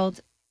investment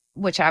world,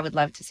 which I would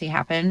love to see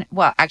happen.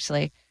 Well,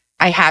 actually,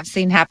 I have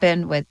seen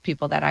happen with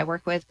people that I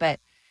work with. But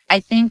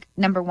I think,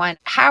 number one,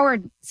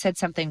 Howard said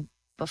something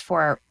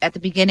before at the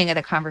beginning of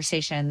the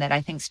conversation that I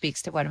think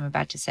speaks to what I'm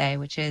about to say,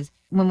 which is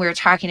when we were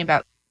talking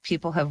about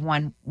people who have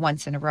won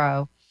once in a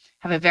row,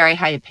 have a very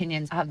high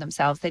opinions of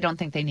themselves, they don't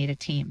think they need a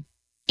team.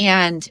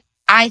 And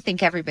I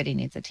think everybody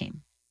needs a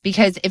team.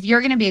 Because if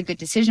you're going to be a good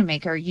decision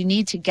maker, you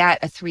need to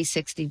get a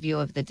 360 view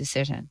of the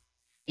decision.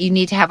 You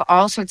need to have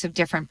all sorts of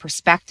different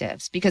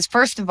perspectives. Because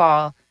first of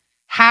all,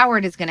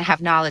 Howard is going to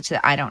have knowledge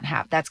that I don't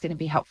have. That's going to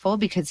be helpful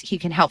because he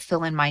can help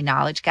fill in my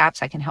knowledge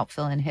gaps. I can help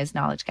fill in his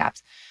knowledge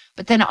gaps.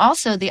 But then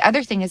also the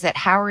other thing is that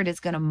Howard is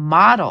going to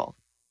model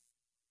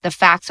the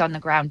facts on the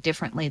ground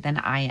differently than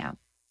I am.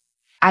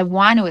 I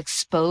want to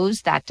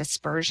expose that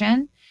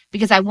dispersion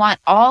because I want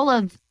all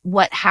of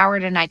what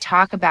Howard and I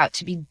talk about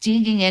to be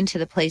digging into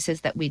the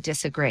places that we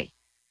disagree,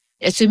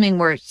 assuming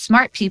we're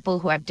smart people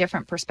who have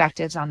different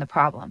perspectives on the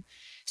problem.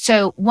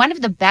 So one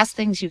of the best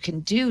things you can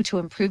do to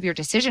improve your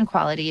decision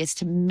quality is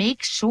to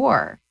make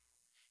sure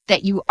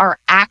that you are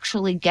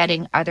actually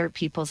getting other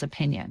people's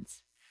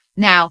opinions.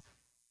 Now,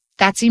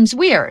 that seems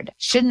weird.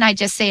 Shouldn't I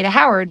just say to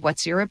Howard,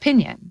 what's your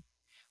opinion?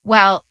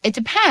 Well, it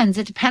depends.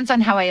 It depends on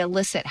how I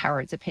elicit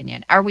Howard's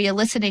opinion. Are we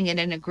eliciting it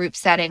in a group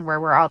setting where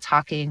we're all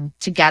talking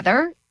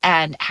together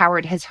and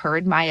Howard has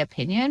heard my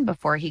opinion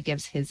before he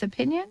gives his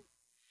opinion?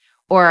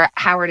 Or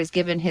Howard has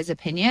given his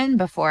opinion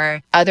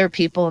before other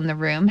people in the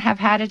room have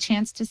had a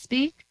chance to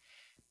speak?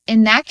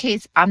 In that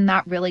case, I'm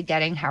not really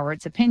getting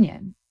Howard's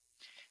opinion.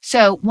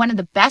 So one of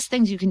the best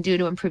things you can do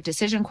to improve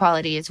decision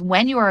quality is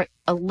when you are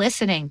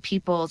eliciting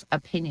people's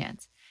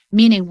opinions.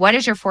 Meaning, what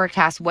is your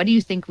forecast? What do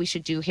you think we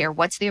should do here?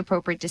 What's the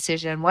appropriate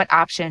decision? What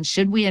options?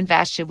 Should we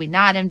invest? Should we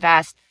not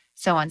invest?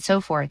 So on and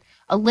so forth.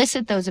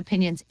 Elicit those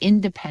opinions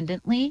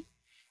independently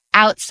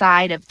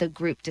outside of the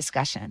group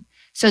discussion.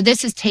 So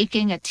this is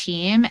taking a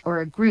team or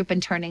a group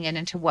and turning it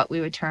into what we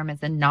would term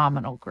as a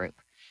nominal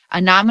group. A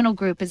nominal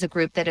group is a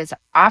group that is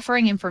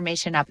offering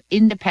information up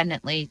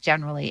independently,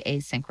 generally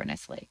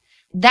asynchronously.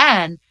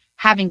 Then,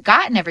 having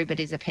gotten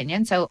everybody's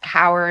opinion, so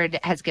Howard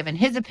has given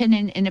his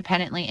opinion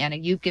independently, Anna,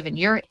 you've given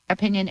your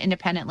opinion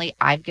independently,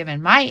 I've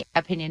given my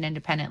opinion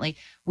independently,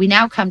 we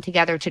now come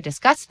together to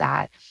discuss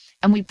that.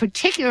 And we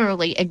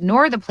particularly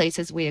ignore the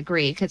places we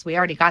agree because we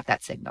already got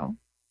that signal.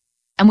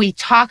 And we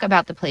talk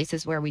about the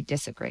places where we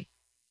disagree.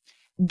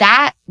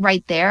 That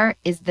right there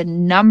is the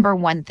number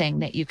one thing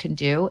that you can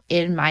do,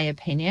 in my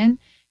opinion,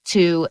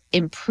 to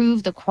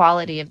improve the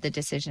quality of the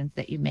decisions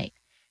that you make.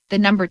 The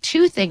number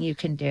two thing you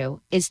can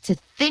do is to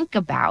think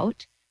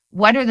about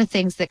what are the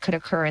things that could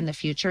occur in the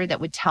future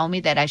that would tell me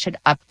that I should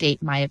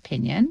update my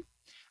opinion.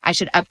 I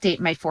should update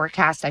my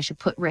forecast. I should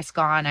put risk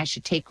on. I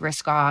should take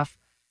risk off,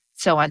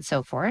 so on and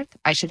so forth.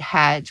 I should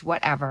hedge,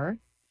 whatever.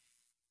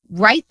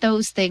 Write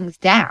those things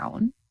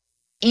down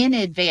in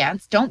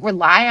advance. Don't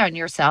rely on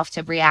yourself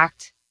to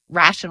react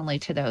rationally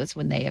to those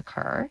when they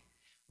occur.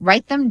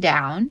 Write them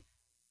down,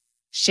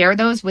 share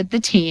those with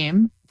the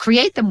team,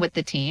 create them with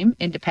the team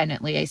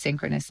independently,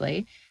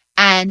 asynchronously,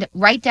 and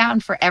write down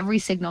for every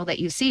signal that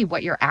you see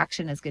what your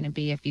action is going to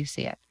be if you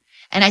see it.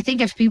 And I think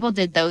if people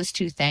did those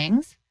two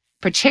things,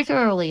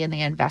 particularly in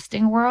the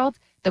investing world,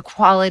 the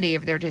quality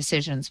of their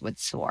decisions would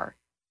soar.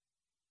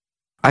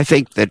 I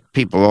think that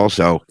people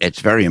also,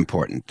 it's very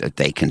important that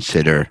they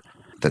consider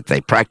that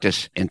they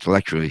practice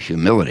intellectual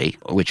humility,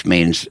 which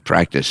means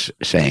practice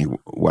saying,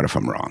 what if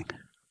I'm wrong?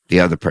 The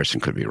other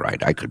person could be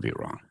right. I could be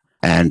wrong.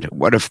 And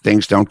what if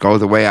things don't go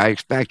the way I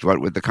expect?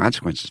 What would the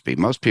consequences be?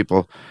 Most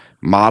people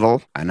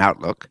model an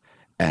outlook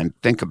and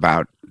think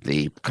about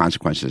the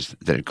consequences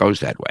that it goes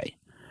that way.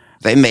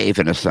 They may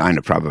even assign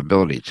a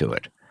probability to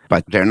it,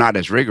 but they're not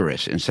as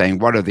rigorous in saying,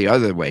 what are the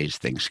other ways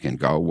things can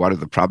go? What are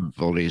the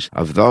probabilities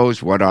of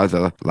those? What are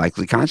the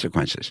likely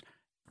consequences?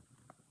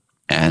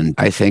 And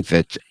I think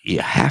that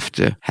you have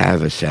to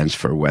have a sense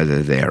for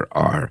whether there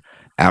are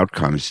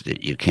outcomes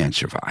that you can't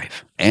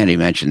survive. Andy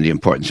mentioned the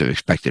importance of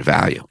expected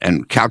value.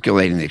 And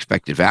calculating the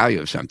expected value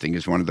of something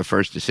is one of the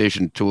first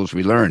decision tools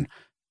we learn.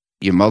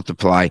 You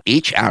multiply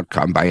each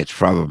outcome by its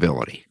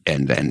probability,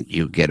 and then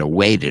you get a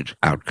weighted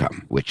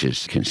outcome, which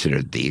is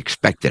considered the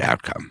expected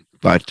outcome.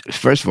 But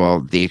first of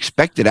all, the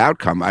expected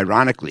outcome,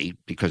 ironically,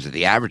 because of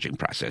the averaging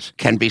process,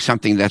 can be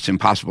something that's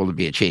impossible to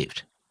be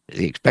achieved.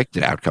 The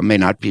expected outcome may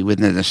not be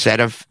within the set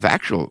of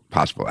actual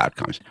possible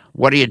outcomes.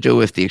 What do you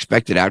do if the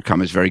expected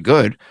outcome is very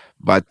good,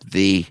 but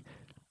the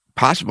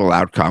possible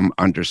outcome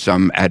under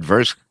some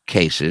adverse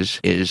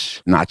cases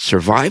is not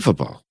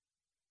survivable?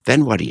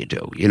 Then what do you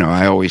do? You know,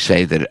 I always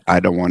say that I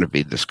don't want to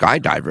be the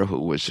skydiver who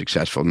was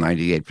successful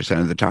 98%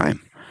 of the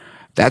time.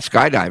 That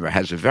skydiver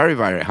has a very,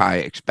 very high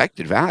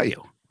expected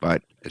value,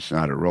 but it's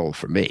not a role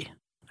for me.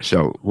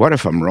 So what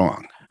if I'm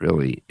wrong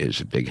really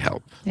is a big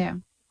help. Yeah.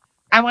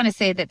 I want to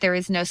say that there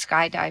is no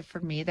skydive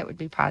for me that would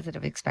be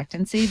positive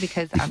expectancy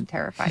because I'm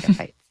terrified of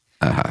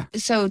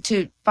heights. So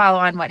to follow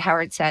on what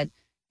Howard said,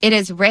 it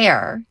is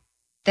rare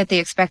that the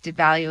expected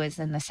value is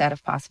in the set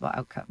of possible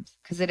outcomes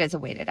because it is a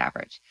weighted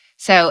average.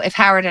 So if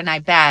Howard and I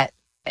bet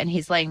and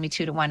he's laying me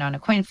 2-1 on a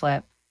coin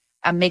flip,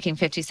 I'm making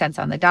 50 cents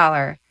on the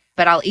dollar,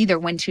 but I'll either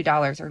win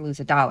 $2 or lose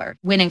 $1.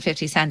 Winning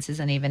 50 cents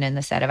isn't even in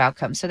the set of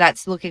outcomes. So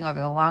that's looking over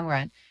the long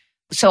run.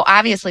 So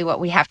obviously what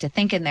we have to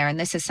think in there, and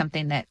this is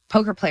something that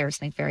poker players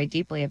think very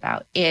deeply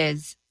about,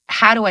 is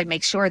how do I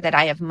make sure that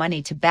I have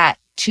money to bet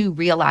to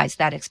realize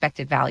that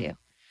expected value?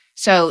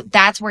 So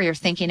that's where you're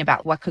thinking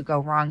about what could go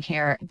wrong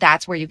here.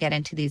 That's where you get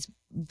into these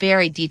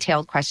very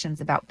detailed questions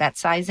about bet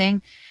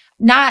sizing,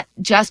 not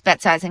just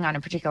bet sizing on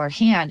a particular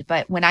hand,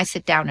 but when I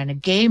sit down in a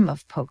game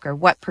of poker,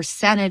 what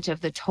percentage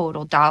of the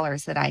total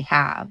dollars that I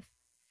have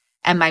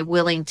am I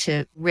willing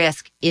to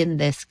risk in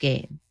this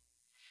game?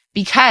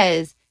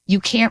 Because you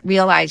can't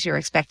realize your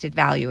expected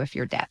value if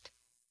you're dead.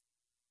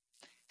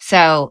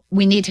 So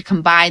we need to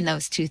combine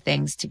those two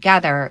things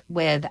together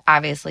with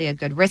obviously a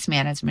good risk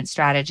management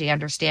strategy,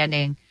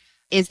 understanding,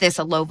 is this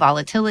a low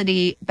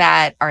volatility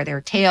bet? Are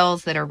there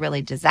tails that are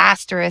really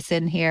disastrous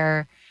in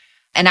here?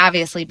 And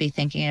obviously be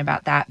thinking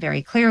about that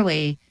very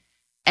clearly.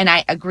 And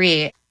I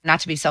agree,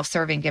 not to be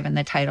self-serving given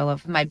the title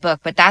of my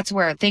book, but that's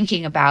where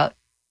thinking about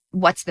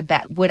what's the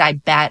bet? Would I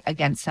bet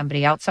against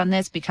somebody else on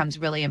this becomes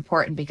really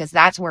important because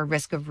that's where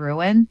risk of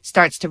ruin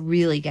starts to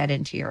really get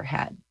into your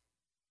head.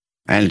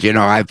 And, you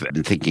know, I've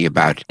been thinking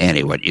about,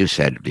 Annie, what you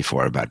said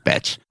before about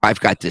bets. I've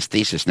got this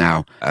thesis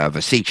now of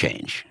a sea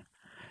change.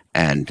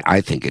 And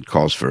I think it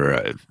calls for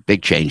a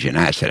big change in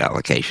asset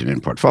allocation in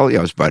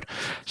portfolios. But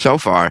so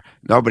far,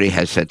 nobody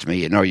has said to me,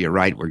 you know, you're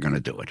right, we're going to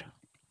do it.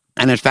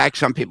 And in fact,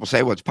 some people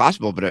say, well, it's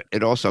possible, but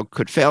it also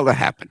could fail to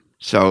happen.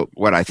 So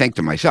what I think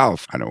to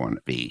myself, I don't want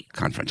to be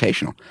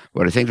confrontational,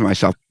 what I think to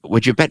myself,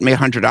 would you bet me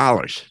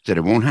 $100 that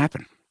it won't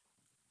happen?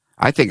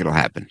 I think it'll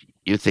happen.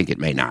 You think it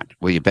may not.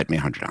 Will you bet me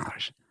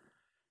 $100?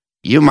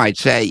 You might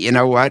say, you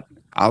know what?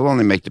 I'll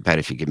only make the bet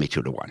if you give me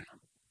 2-1.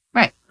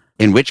 Right.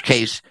 In which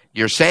case,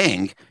 you're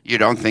saying you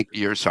don't think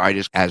your side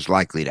is as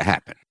likely to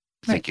happen.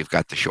 I think you've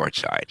got the short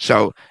side.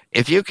 So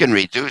if you can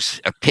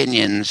reduce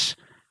opinions,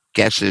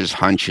 guesses,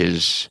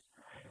 hunches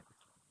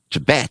to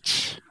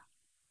bets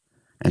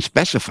and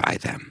specify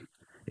them,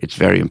 it's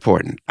very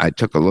important. I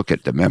took a look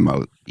at the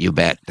memo, You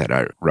Bet, that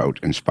I wrote,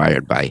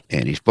 inspired by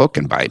Annie's book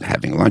and by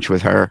having lunch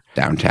with her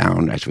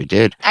downtown, as we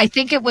did. I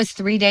think it was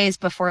 3 days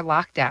before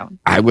lockdown.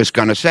 I was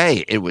going to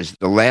say, it was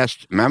the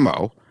last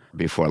memo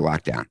before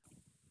lockdown.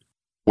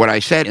 What I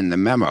said in the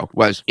memo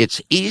was,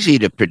 it's easy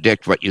to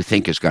predict what you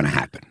think is going to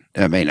happen.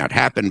 It may not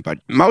happen, but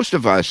most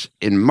of us,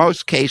 in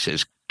most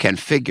cases, can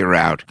figure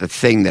out the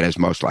thing that is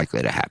most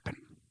likely to happen,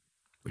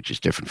 which is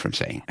different from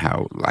saying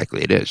how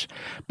likely it is.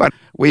 But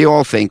we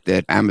all think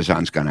that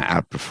Amazon's going to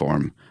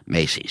outperform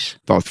Macy's,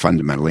 both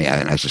fundamentally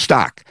and as a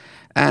stock.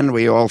 And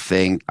we all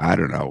think, I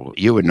don't know,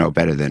 you would know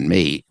better than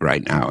me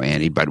right now,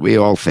 Annie, but we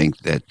all think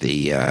that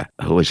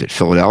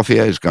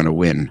Philadelphia is going to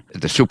win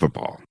the Super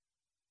Bowl.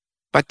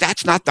 But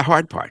that's not the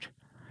hard part.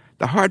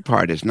 The hard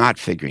part is not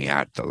figuring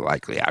out the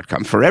likely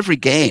outcome. For every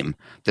game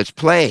that's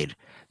played,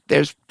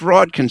 there's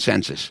broad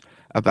consensus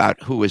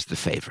about who is the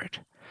favorite.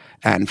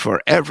 And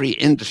for every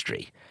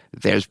industry,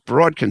 there's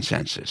broad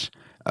consensus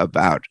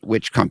about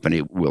which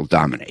company will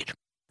dominate.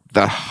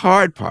 The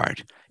hard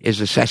part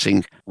is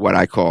assessing what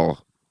I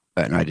call,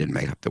 and I didn't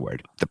make up the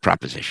word, the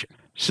proposition.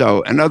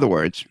 So, in other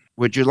words,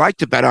 would you like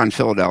to bet on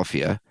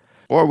Philadelphia,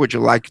 or would you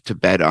like to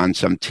bet on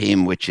some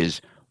team which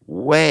is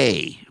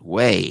way,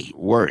 way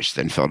worse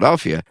than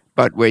Philadelphia,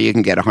 but where you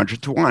can get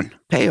 100-1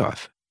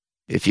 payoff?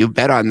 If you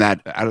bet on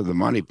that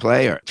out-of-the-money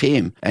play or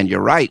team, and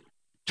you're right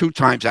 2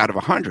 times out of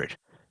 100,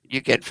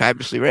 you get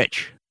fabulously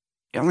rich.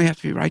 You only have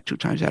to be right 2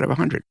 times out of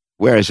 100.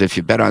 Whereas if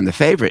you bet on the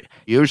favorite,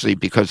 usually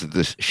because of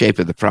the shape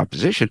of the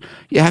proposition,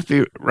 you have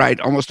to be right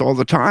almost all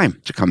the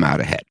time to come out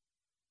ahead.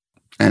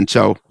 And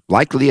so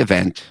likely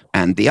event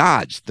and the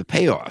odds, the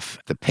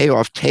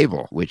payoff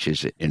table, which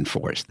is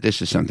enforced,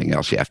 this is something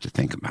else you have to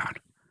think about.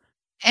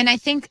 And I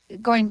think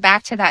going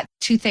back to that,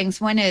 2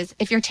 things. One is,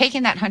 if you're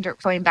taking that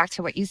 100, going back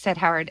to what you said,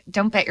 Howard,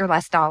 don't bet your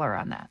last dollar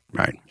on that.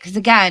 Right. Because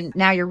again,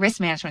 now your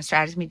risk management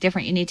strategy is going to be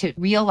different. You need to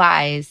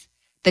realize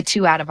the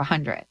 2 out of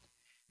 100.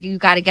 You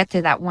got to get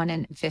to that 1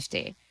 in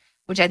 50,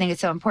 which I think is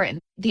so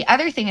important. The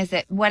other thing is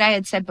that what I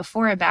had said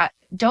before about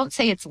don't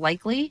say it's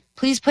likely,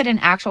 please put an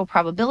actual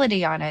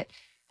probability on it.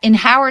 In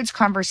Howard's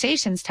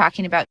conversations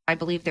talking about, I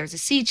believe there's a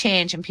sea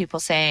change, and people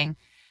saying,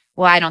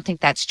 well, I don't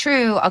think that's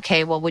true.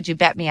 Okay, well, would you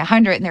bet me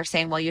 100? And they're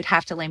saying, well, you'd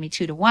have to lay me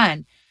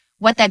 2-1.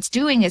 What that's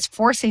doing is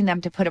forcing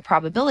them to put a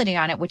probability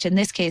on it, which in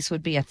this case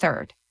would be a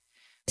third.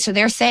 So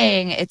they're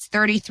saying it's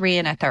 33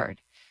 and a third.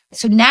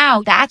 So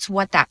now that's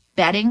what that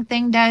betting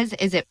thing does,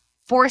 is it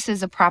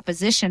forces a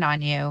proposition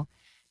on you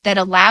that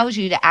allows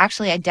you to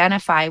actually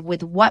identify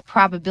with what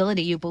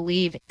probability you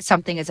believe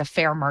something is a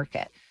fair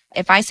market.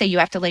 If I say you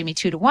have to lay me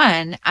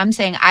 2-1, I'm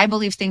saying I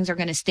believe things are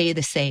going to stay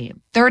the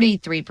same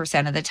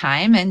 33% of the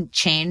time and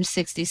change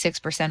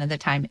 66% of the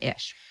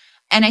time-ish.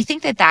 And I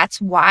think that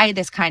that's why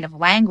this kind of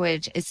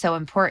language is so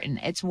important.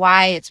 It's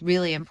why it's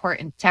really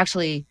important to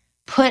actually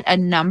put a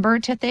number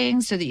to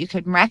things so that you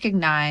can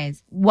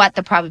recognize what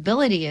the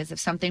probability is of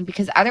something,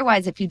 because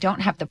otherwise, if you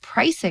don't have the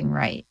pricing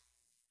right,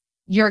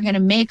 you're going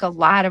to make a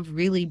lot of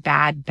really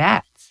bad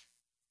bets.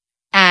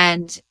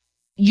 And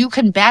you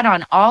can bet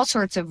on all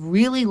sorts of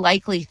really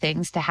likely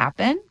things to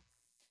happen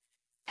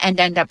and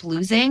end up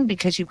losing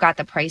because you've got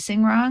the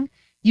pricing wrong.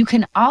 You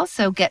can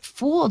also get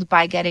fooled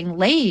by getting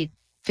laid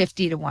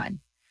 50-1,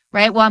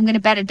 right? Well, I'm going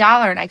to bet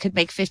 $1 and I could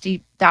make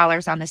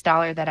 $50 on this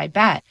dollar that I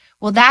bet.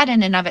 Well, that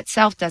in and of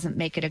itself doesn't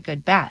make it a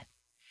good bet,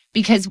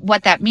 because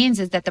what that means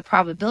is that the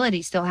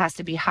probability still has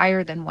to be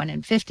higher than 1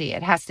 in 50.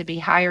 It has to be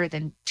higher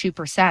than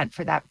 2%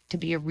 for that to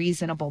be a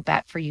reasonable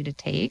bet for you to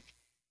take.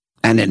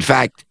 And in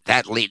fact,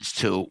 that leads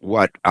to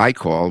what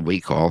we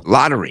call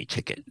lottery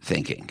ticket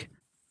thinking.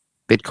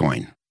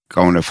 Bitcoin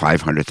going to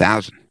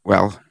 500,000.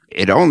 Well,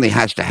 it only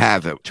has to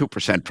have a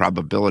 2%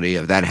 probability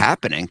of that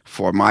happening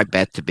for my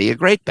bet to be a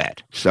great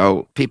bet.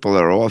 So people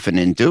are often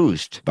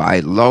induced by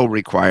low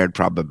required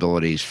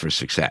probabilities for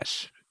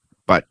success.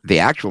 But the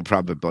actual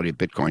probability of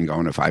Bitcoin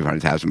going to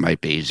 500,000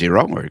 might be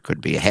 0, or it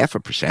could be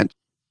 0.5%.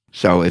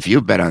 So if you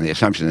bet on the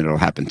assumption that it'll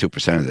happen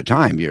 2% of the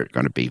time, you're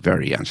going to be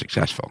very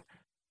unsuccessful.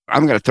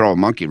 I'm going to throw a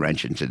monkey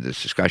wrench into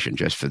this discussion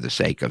just for the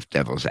sake of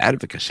devil's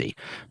advocacy.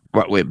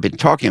 What we've been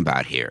talking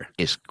about here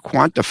is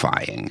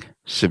quantifying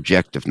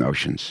subjective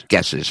notions,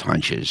 guesses,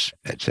 hunches,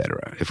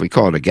 etc. If we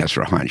call it a guess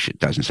or a hunch, it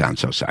doesn't sound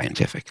so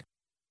scientific.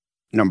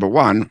 Number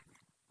one,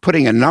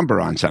 putting a number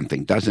on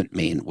something doesn't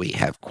mean we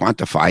have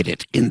quantified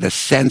it in the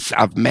sense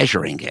of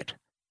measuring it.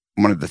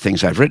 One of the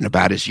things I've written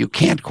about is you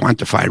can't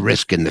quantify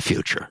risk in the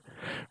future.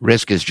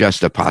 Risk is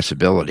just a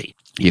possibility.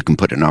 You can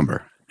put a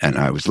number. And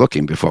I was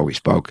looking before we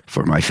spoke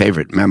for my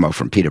favorite memo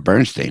from Peter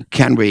Bernstein.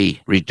 Can we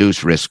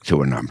reduce risk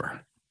to a number?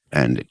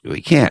 And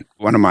we can't.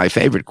 One of my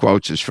favorite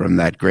quotes is from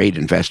that great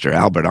investor,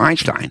 Albert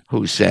Einstein,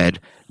 who said,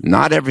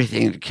 not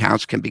everything that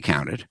counts can be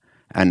counted,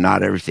 and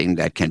not everything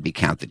that can be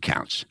counted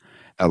counts.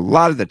 A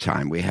lot of the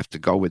time, we have to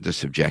go with the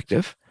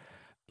subjective.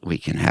 We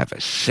can have a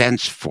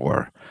sense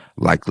for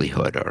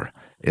likelihood or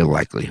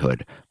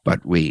illikelihood,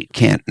 but we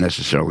can't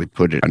necessarily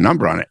put a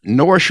number on it,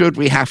 nor should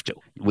we have to.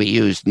 We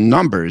use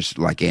numbers,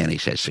 like Annie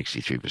says,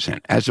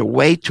 63%, as a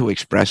way to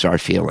express our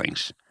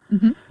feelings.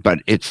 Mm-hmm. But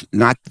it's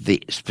not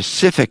the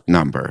specific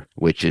number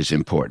which is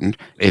important.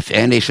 If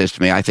Annie says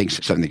to me, I think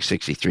something's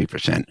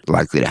 63%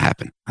 likely to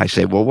happen, I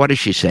say, well, what is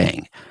she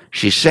saying?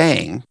 She's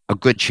saying a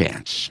good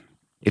chance.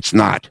 It's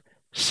not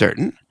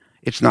certain.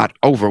 It's not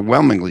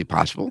overwhelmingly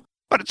possible,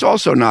 but it's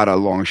also not a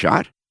long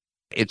shot.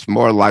 It's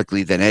more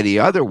likely than any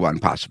other one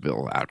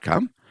possible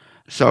outcome,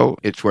 so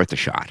it's worth a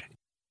shot.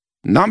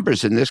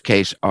 Numbers in this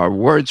case are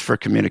words for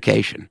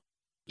communication.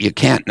 You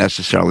can't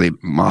necessarily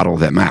model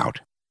them out.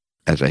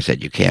 As I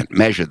said, you can't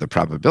measure the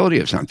probability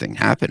of something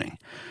happening.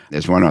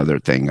 There's one other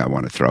thing I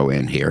want to throw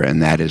in here,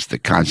 and that is the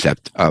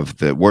concept of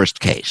the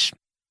worst case.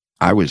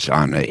 I was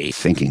on a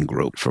thinking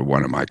group for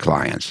one of my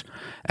clients,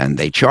 and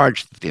they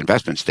charged the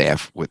investment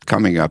staff with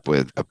coming up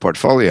with a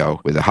portfolio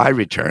with a high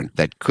return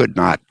that could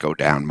not go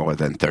down more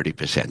than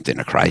 30% in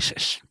a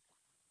crisis.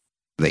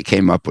 They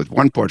came up with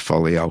one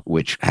portfolio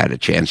which had a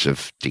chance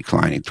of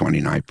declining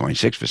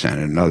 29.6%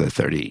 and another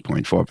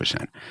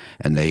 30.4%.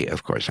 And they,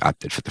 of course,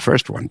 opted for the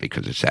first one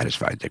because it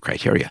satisfied their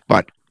criteria.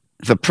 But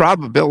the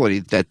probability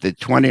that the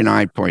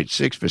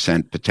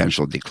 29.6%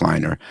 potential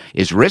decliner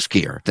is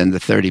riskier than the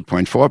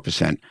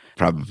 30.4%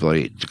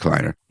 probability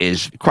decliner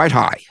is quite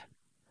high.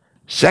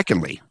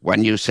 Secondly,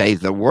 when you say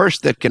the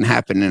worst that can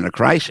happen in a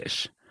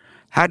crisis,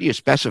 how do you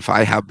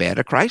specify how bad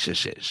a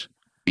crisis is?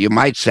 You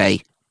might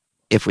say,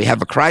 if we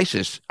have a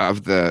crisis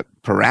of the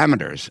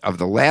parameters of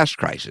the last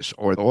crisis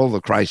or all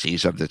the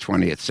crises of the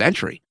 20th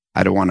century,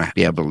 I don't want to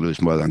be able to lose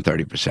more than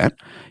 30%.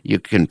 You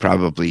can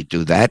probably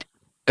do that,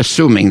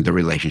 assuming the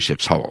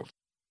relationships hold.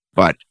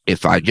 But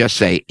if I just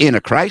say in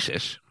a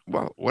crisis,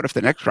 well, what if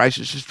the next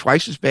crisis is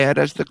twice as bad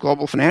as the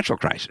global financial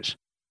crisis?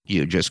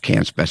 You just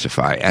can't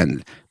specify.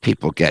 And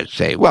people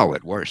say, well,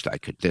 at worst, I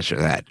could this or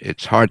that.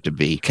 It's hard to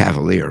be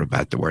cavalier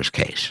about the worst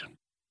case.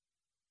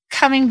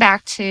 Coming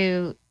back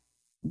to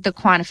the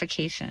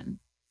quantification,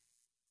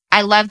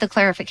 I love the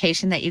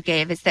clarification that you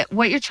gave, is that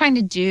what you're trying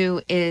to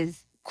do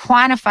is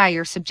quantify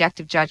your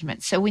subjective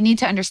judgment. So we need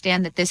to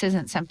understand that this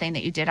isn't something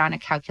that you did on a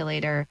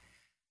calculator.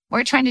 What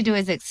we're trying to do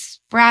is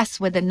express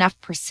with enough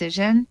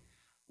precision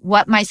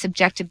what my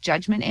subjective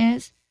judgment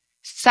is,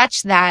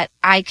 such that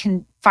I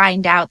can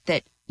find out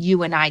that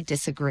you and I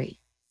disagree.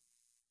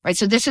 Right?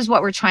 So this is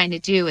what we're trying to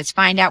do, is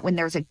find out when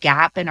there's a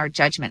gap in our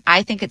judgment.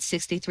 I think it's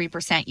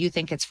 63%. You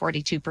think it's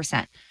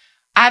 42%.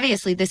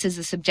 Obviously, this is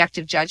a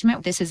subjective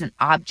judgment. This isn't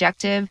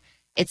objective.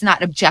 It's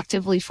not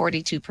objectively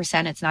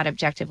 42%. It's not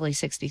objectively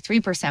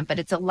 63%, but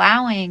it's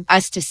allowing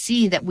us to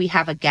see that we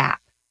have a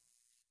gap.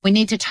 We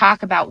need to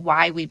talk about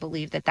why we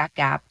believe that that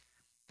gap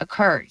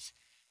occurs.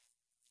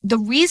 The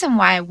reason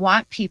why I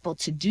want people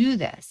to do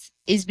this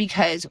is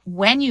because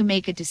when you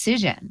make a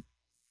decision,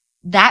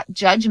 that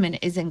judgment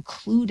is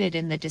included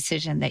in the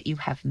decision that you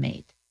have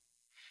made.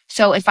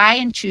 So if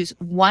I choose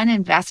one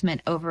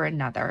investment over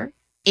another,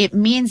 it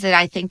means that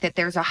I think that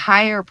there's a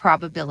higher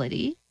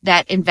probability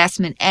that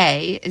investment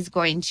A is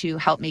going to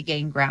help me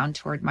gain ground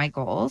toward my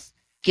goals,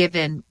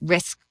 given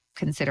risk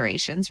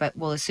considerations, but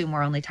we'll assume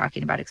we're only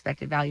talking about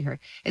expected value here,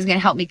 is going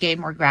to help me gain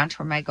more ground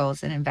toward my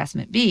goals than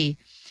investment B.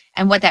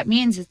 And what that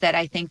means is that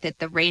I think that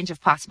the range of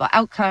possible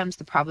outcomes,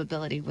 the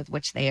probability with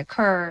which they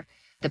occur,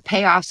 the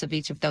payoffs of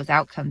each of those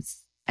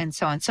outcomes, and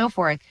so on and so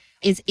forth,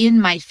 is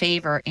in my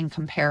favor in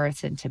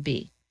comparison to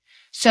B.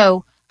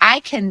 So I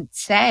can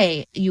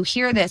say, you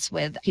hear this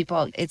with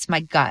people, it's my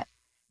gut.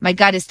 My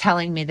gut is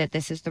telling me that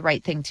this is the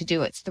right thing to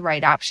do. It's the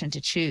right option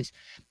to choose.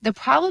 The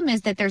problem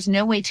is that there's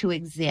no way to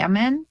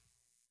examine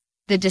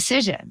the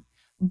decision,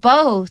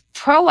 both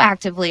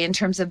proactively in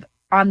terms of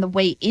on the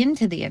way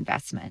into the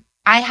investment.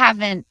 I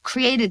haven't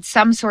created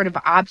some sort of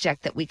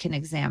object that we can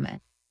examine,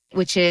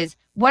 which is,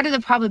 what are the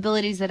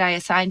probabilities that I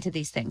assign to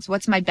these things?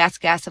 What's my best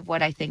guess of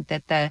what I think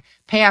that the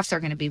payoffs are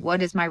going to be?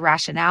 What is my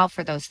rationale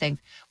for those things?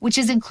 Which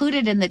is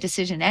included in the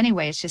decision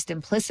anyway. It's just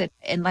implicit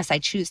unless I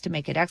choose to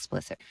make it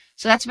explicit.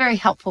 So that's very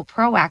helpful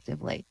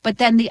proactively. But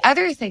then the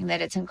other thing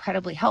that it's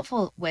incredibly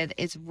helpful with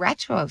is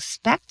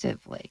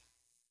retrospectively.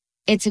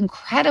 It's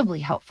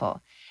incredibly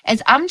helpful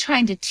as I'm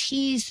trying to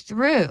tease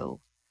through,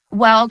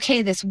 well,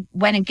 okay, this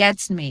went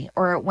against me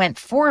or it went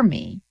for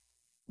me.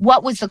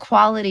 What was the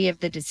quality of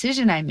the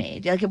decision I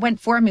made? Like, it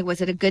went for me.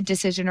 Was it a good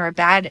decision or a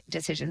bad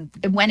decision?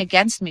 It went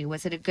against me.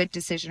 Was it a good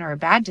decision or a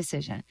bad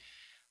decision?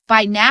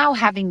 By now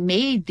having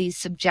made these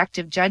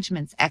subjective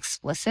judgments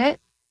explicit,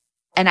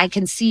 and I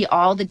can see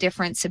all the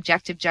different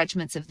subjective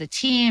judgments of the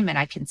team, and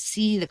I can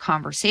see the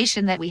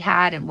conversation that we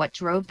had and what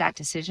drove that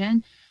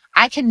decision,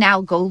 I can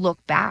now go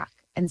look back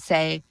and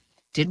say,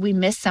 did we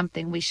miss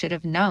something we should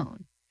have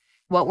known?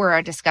 What were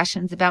our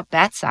discussions about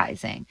bet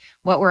sizing?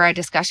 What were our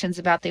discussions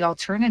about the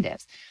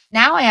alternatives?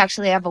 Now I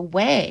actually have a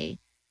way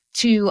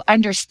to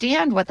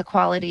understand what the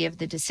quality of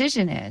the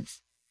decision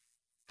is,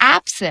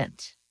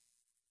 absent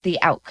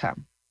the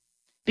outcome,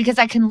 because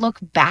I can look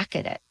back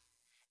at it.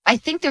 I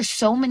think there's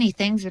so many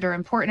things that are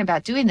important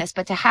about doing this,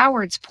 but to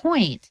Howard's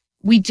point,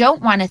 we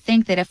don't want to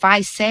think that if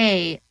I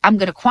say, I'm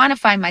going to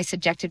quantify my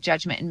subjective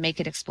judgment and make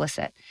it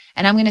explicit,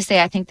 and I'm going to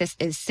say, I think this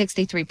is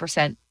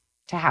 63%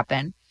 to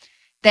happen,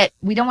 that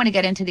we don't want to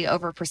get into the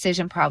over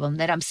precision problem,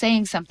 that I'm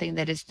saying something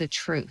that is the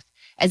truth,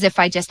 as if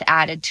I just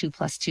added 2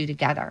 + 2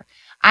 together.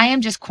 I am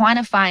just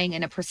quantifying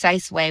in a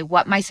precise way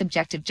what my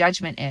subjective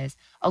judgment is,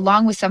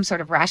 along with some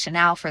sort of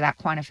rationale for that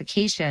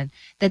quantification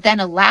that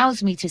then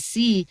allows me to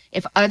see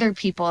if other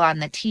people on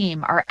the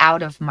team are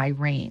out of my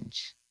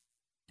range.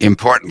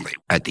 Importantly,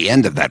 at the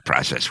end of that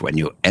process, when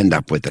you end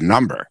up with a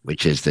number,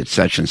 which is that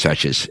such and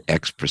such is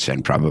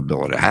X%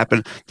 probability to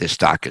happen, this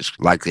stock is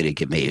likely to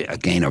give me a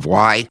gain of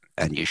Y,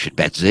 and you should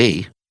bet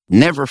Z,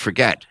 never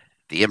forget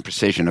the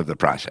imprecision of the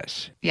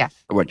process. Yes.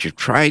 What you're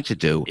trying to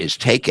do is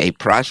take a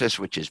process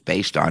which is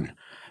based on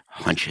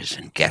hunches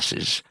and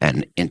guesses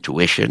and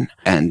intuition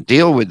and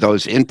deal with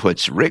those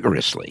inputs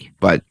rigorously,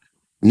 but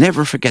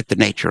never forget the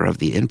nature of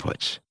the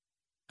inputs.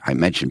 I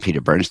mentioned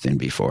Peter Bernstein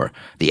before.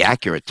 The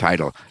accurate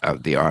title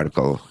of the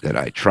article that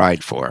I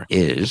tried for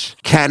is,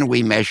 Can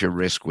We Measure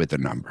Risk with a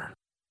Number?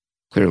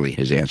 Clearly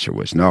his answer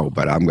was no,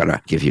 but I'm going to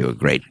give you a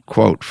great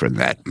quote from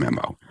that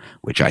memo,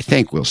 which I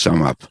think will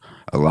sum up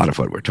a lot of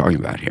what we're talking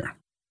about here.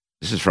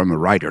 This is from a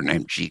writer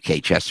named G.K.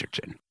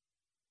 Chesterton.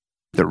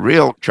 The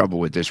real trouble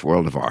with this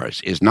world of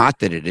ours is not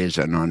that it is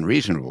an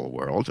unreasonable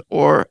world,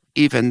 or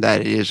even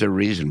that it is a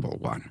reasonable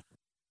one.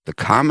 The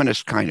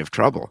commonest kind of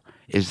trouble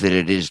is that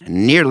it is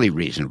nearly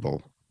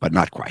reasonable, but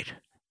not quite.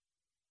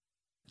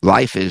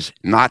 Life is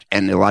not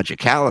an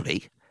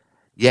illogicality,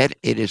 yet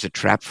it is a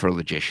trap for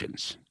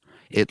logicians.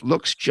 It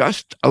looks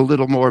just a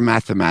little more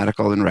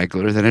mathematical and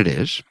regular than it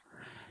is.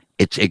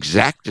 Its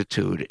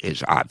exactitude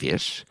is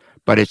obvious,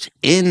 but its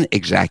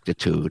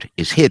inexactitude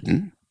is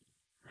hidden.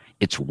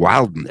 Its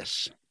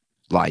wildness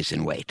lies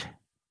in wait.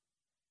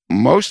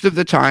 Most of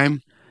the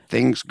time,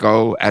 things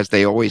go as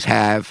they always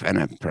have,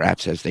 and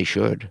perhaps as they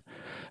should.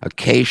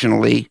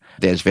 Occasionally,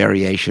 there's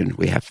variation.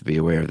 We have to be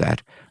aware of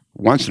that.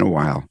 Once in a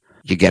while,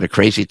 you get a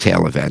crazy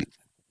tail event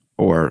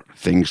or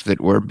things that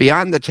were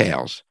beyond the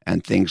tails,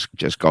 and things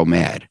just go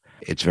mad.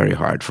 It's very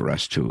hard for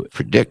us to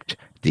predict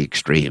the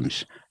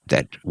extremes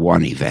that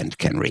one event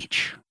can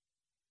reach.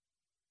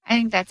 I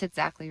think that's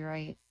exactly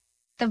right.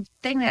 The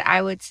thing that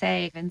I would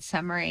say in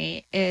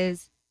summary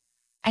is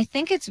I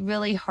think it's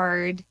really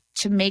hard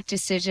to make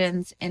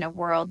decisions in a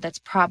world that's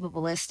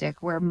probabilistic,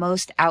 where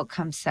most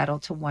outcomes settle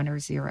to 1 or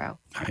 0.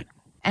 Right.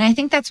 And I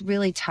think that's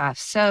really tough.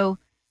 So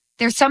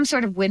there's some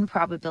sort of win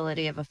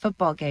probability of a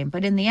football game,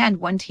 but in the end,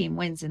 one team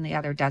wins and the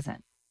other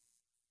doesn't.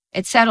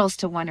 It settles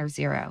to 1 or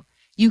 0.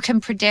 You can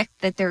predict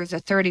that there's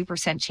a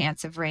 30%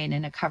 chance of rain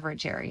in a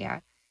coverage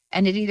area,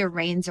 and it either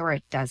rains or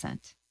it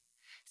doesn't.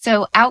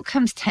 So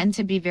outcomes tend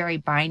to be very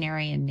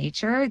binary in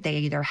nature. They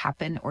either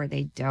happen or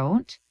they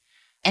don't.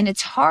 And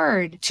it's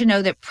hard to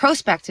know that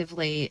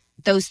prospectively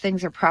those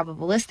things are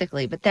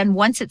probabilistically, but then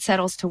once it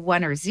settles to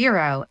 1 or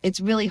 0, it's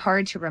really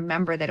hard to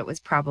remember that it was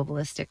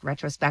probabilistic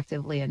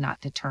retrospectively and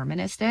not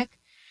deterministic.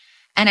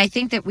 And I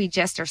think that we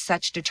just are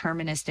such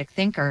deterministic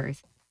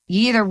thinkers.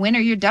 You either win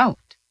or you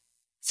don't.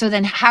 So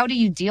then how do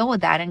you deal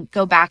with that and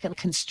go back and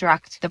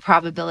construct the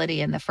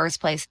probability in the first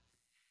place?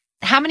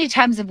 How many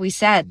times have we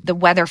said the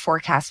weather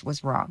forecast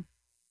was wrong?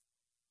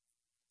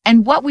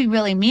 And what we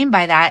really mean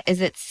by that is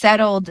it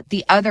settled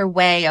the other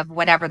way of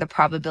whatever the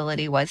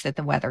probability was that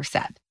the weather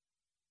said.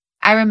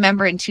 I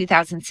remember in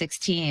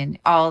 2016,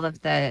 all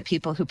of the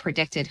people who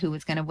predicted who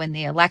was going to win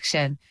the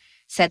election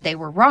said they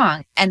were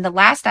wrong. And the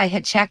last I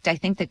had checked, I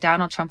think that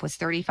Donald Trump was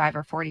 35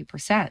 or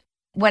 40%.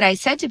 What I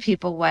said to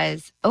people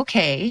was,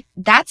 okay,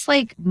 that's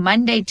like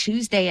Monday,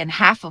 Tuesday, and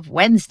half of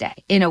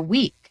Wednesday in a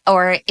week.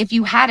 Or if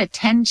you had a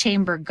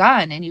 10-chamber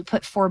gun and you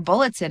put 4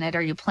 bullets in it,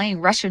 are you playing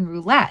Russian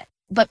roulette?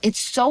 But it's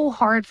so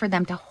hard for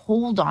them to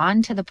hold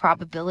on to the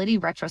probability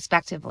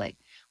retrospectively.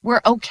 We're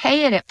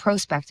okay at it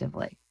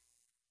prospectively,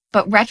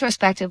 but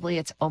retrospectively,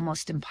 it's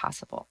almost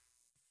impossible.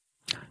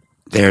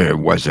 There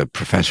was a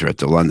professor at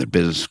the London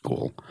Business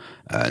School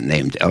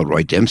named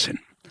Elroy Dimson,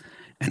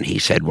 and he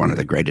said one of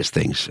the greatest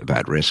things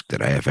about risk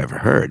that I have ever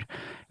heard.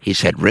 He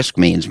said, risk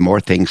means more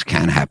things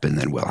can happen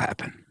than will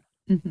happen.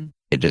 Mm-hmm.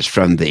 It is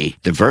from the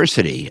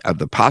diversity of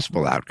the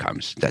possible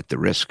outcomes that the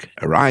risk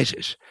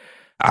arises.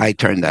 I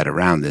turned that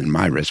around in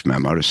my risk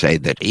memo to say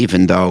that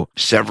even though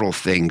several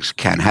things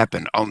can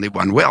happen, only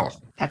one will.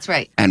 That's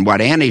right. And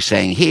what Annie's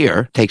saying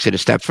here takes it a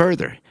step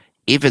further.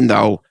 Even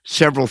though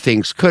several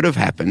things could have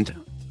happened,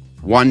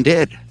 one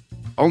did.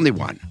 Only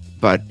one.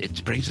 But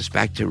it brings us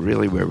back to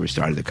really where we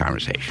started the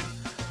conversation.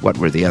 What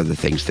were the other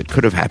things that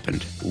could have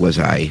happened? Was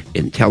I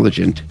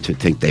intelligent to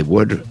think they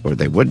would or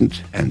they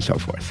wouldn't, and so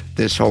forth?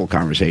 This whole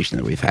conversation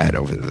that we've had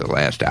over the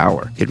last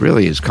hour, it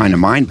really is kind of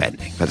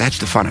mind-bending, but that's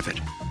the fun of it.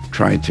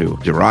 Trying to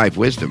derive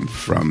wisdom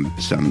from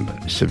some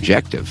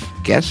subjective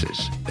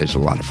guesses is a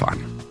lot of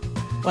fun.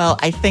 Well,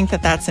 I think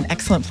that that's an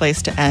excellent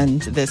place to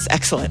end this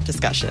excellent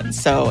discussion.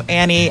 So,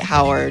 Annie,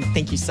 Howard,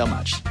 thank you so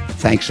much.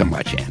 Thanks so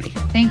much, Annie.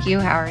 Thank you,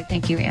 Howard.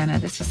 Thank you, Anna.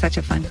 This was such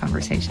a fun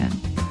conversation.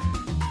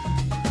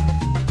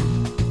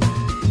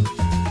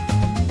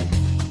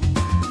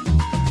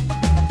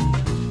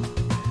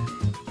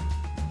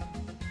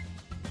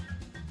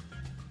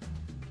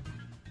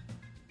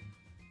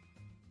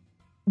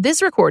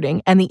 This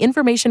recording and the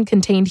information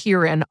contained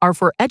herein are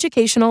for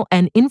educational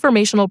and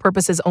informational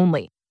purposes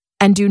only,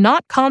 and do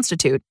not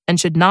constitute and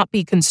should not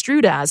be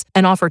construed as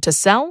an offer to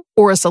sell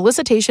or a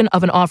solicitation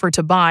of an offer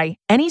to buy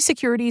any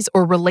securities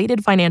or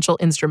related financial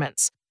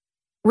instruments.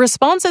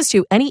 Responses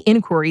to any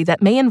inquiry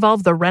that may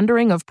involve the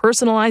rendering of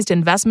personalized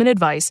investment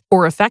advice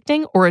or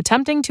affecting or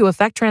attempting to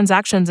affect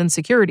transactions in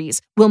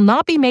securities will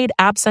not be made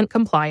absent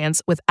compliance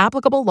with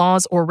applicable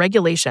laws or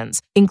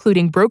regulations,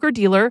 including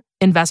broker-dealer,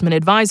 investment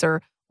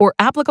advisor, or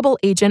applicable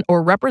agent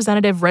or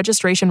representative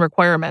registration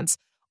requirements,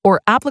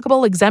 or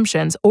applicable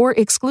exemptions or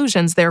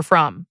exclusions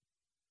therefrom.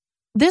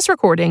 This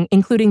recording,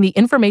 including the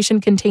information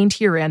contained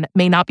herein,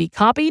 may not be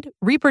copied,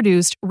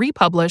 reproduced,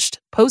 republished,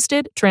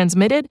 posted,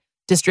 transmitted,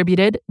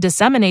 distributed,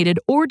 disseminated,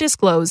 or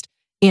disclosed,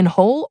 in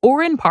whole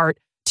or in part,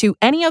 to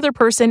any other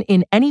person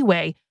in any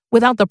way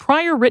without the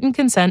prior written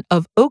consent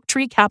of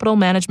Oaktree Capital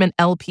Management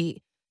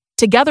LP,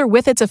 together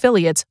with its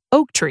affiliates,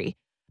 Oaktree.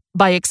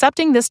 By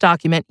accepting this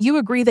document, you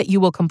agree that you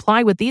will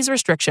comply with these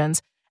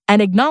restrictions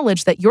and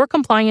acknowledge that your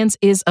compliance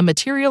is a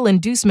material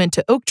inducement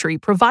to Oaktree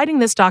providing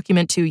this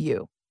document to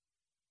you.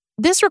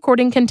 This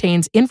recording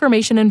contains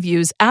information and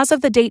views as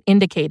of the date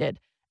indicated,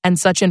 and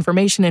such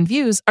information and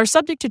views are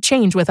subject to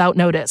change without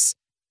notice.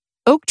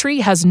 Oaktree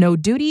has no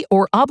duty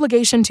or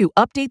obligation to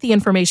update the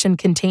information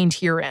contained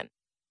herein.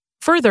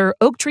 Further,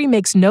 Oaktree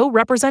makes no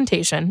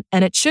representation,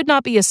 and it should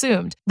not be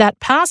assumed, that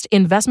past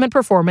investment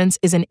performance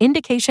is an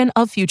indication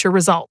of future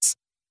results.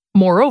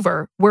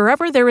 Moreover,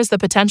 wherever there is the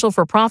potential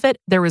for profit,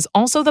 there is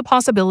also the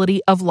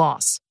possibility of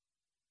loss.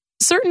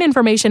 Certain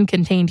information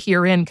contained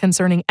herein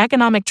concerning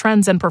economic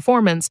trends and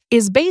performance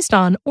is based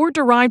on or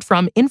derived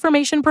from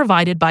information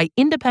provided by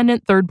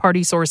independent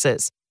third-party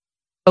sources.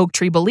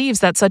 Oaktree believes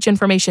that such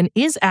information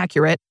is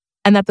accurate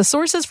and that the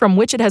sources from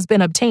which it has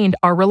been obtained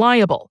are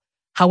reliable.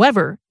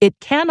 However, it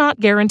cannot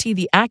guarantee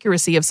the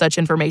accuracy of such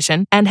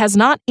information and has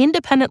not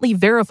independently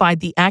verified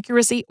the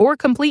accuracy or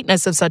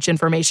completeness of such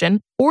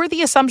information or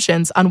the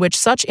assumptions on which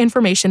such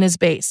information is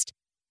based.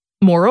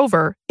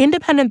 Moreover,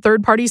 independent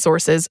third-party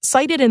sources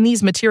cited in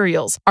these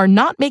materials are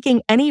not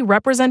making any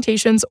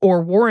representations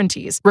or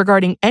warranties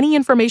regarding any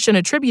information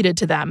attributed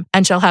to them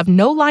and shall have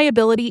no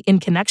liability in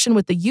connection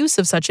with the use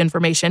of such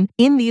information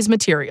in these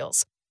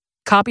materials.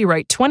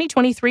 Copyright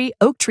 2023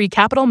 Oaktree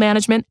Capital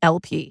Management,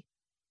 LP.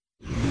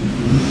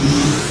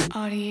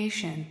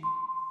 Audiation.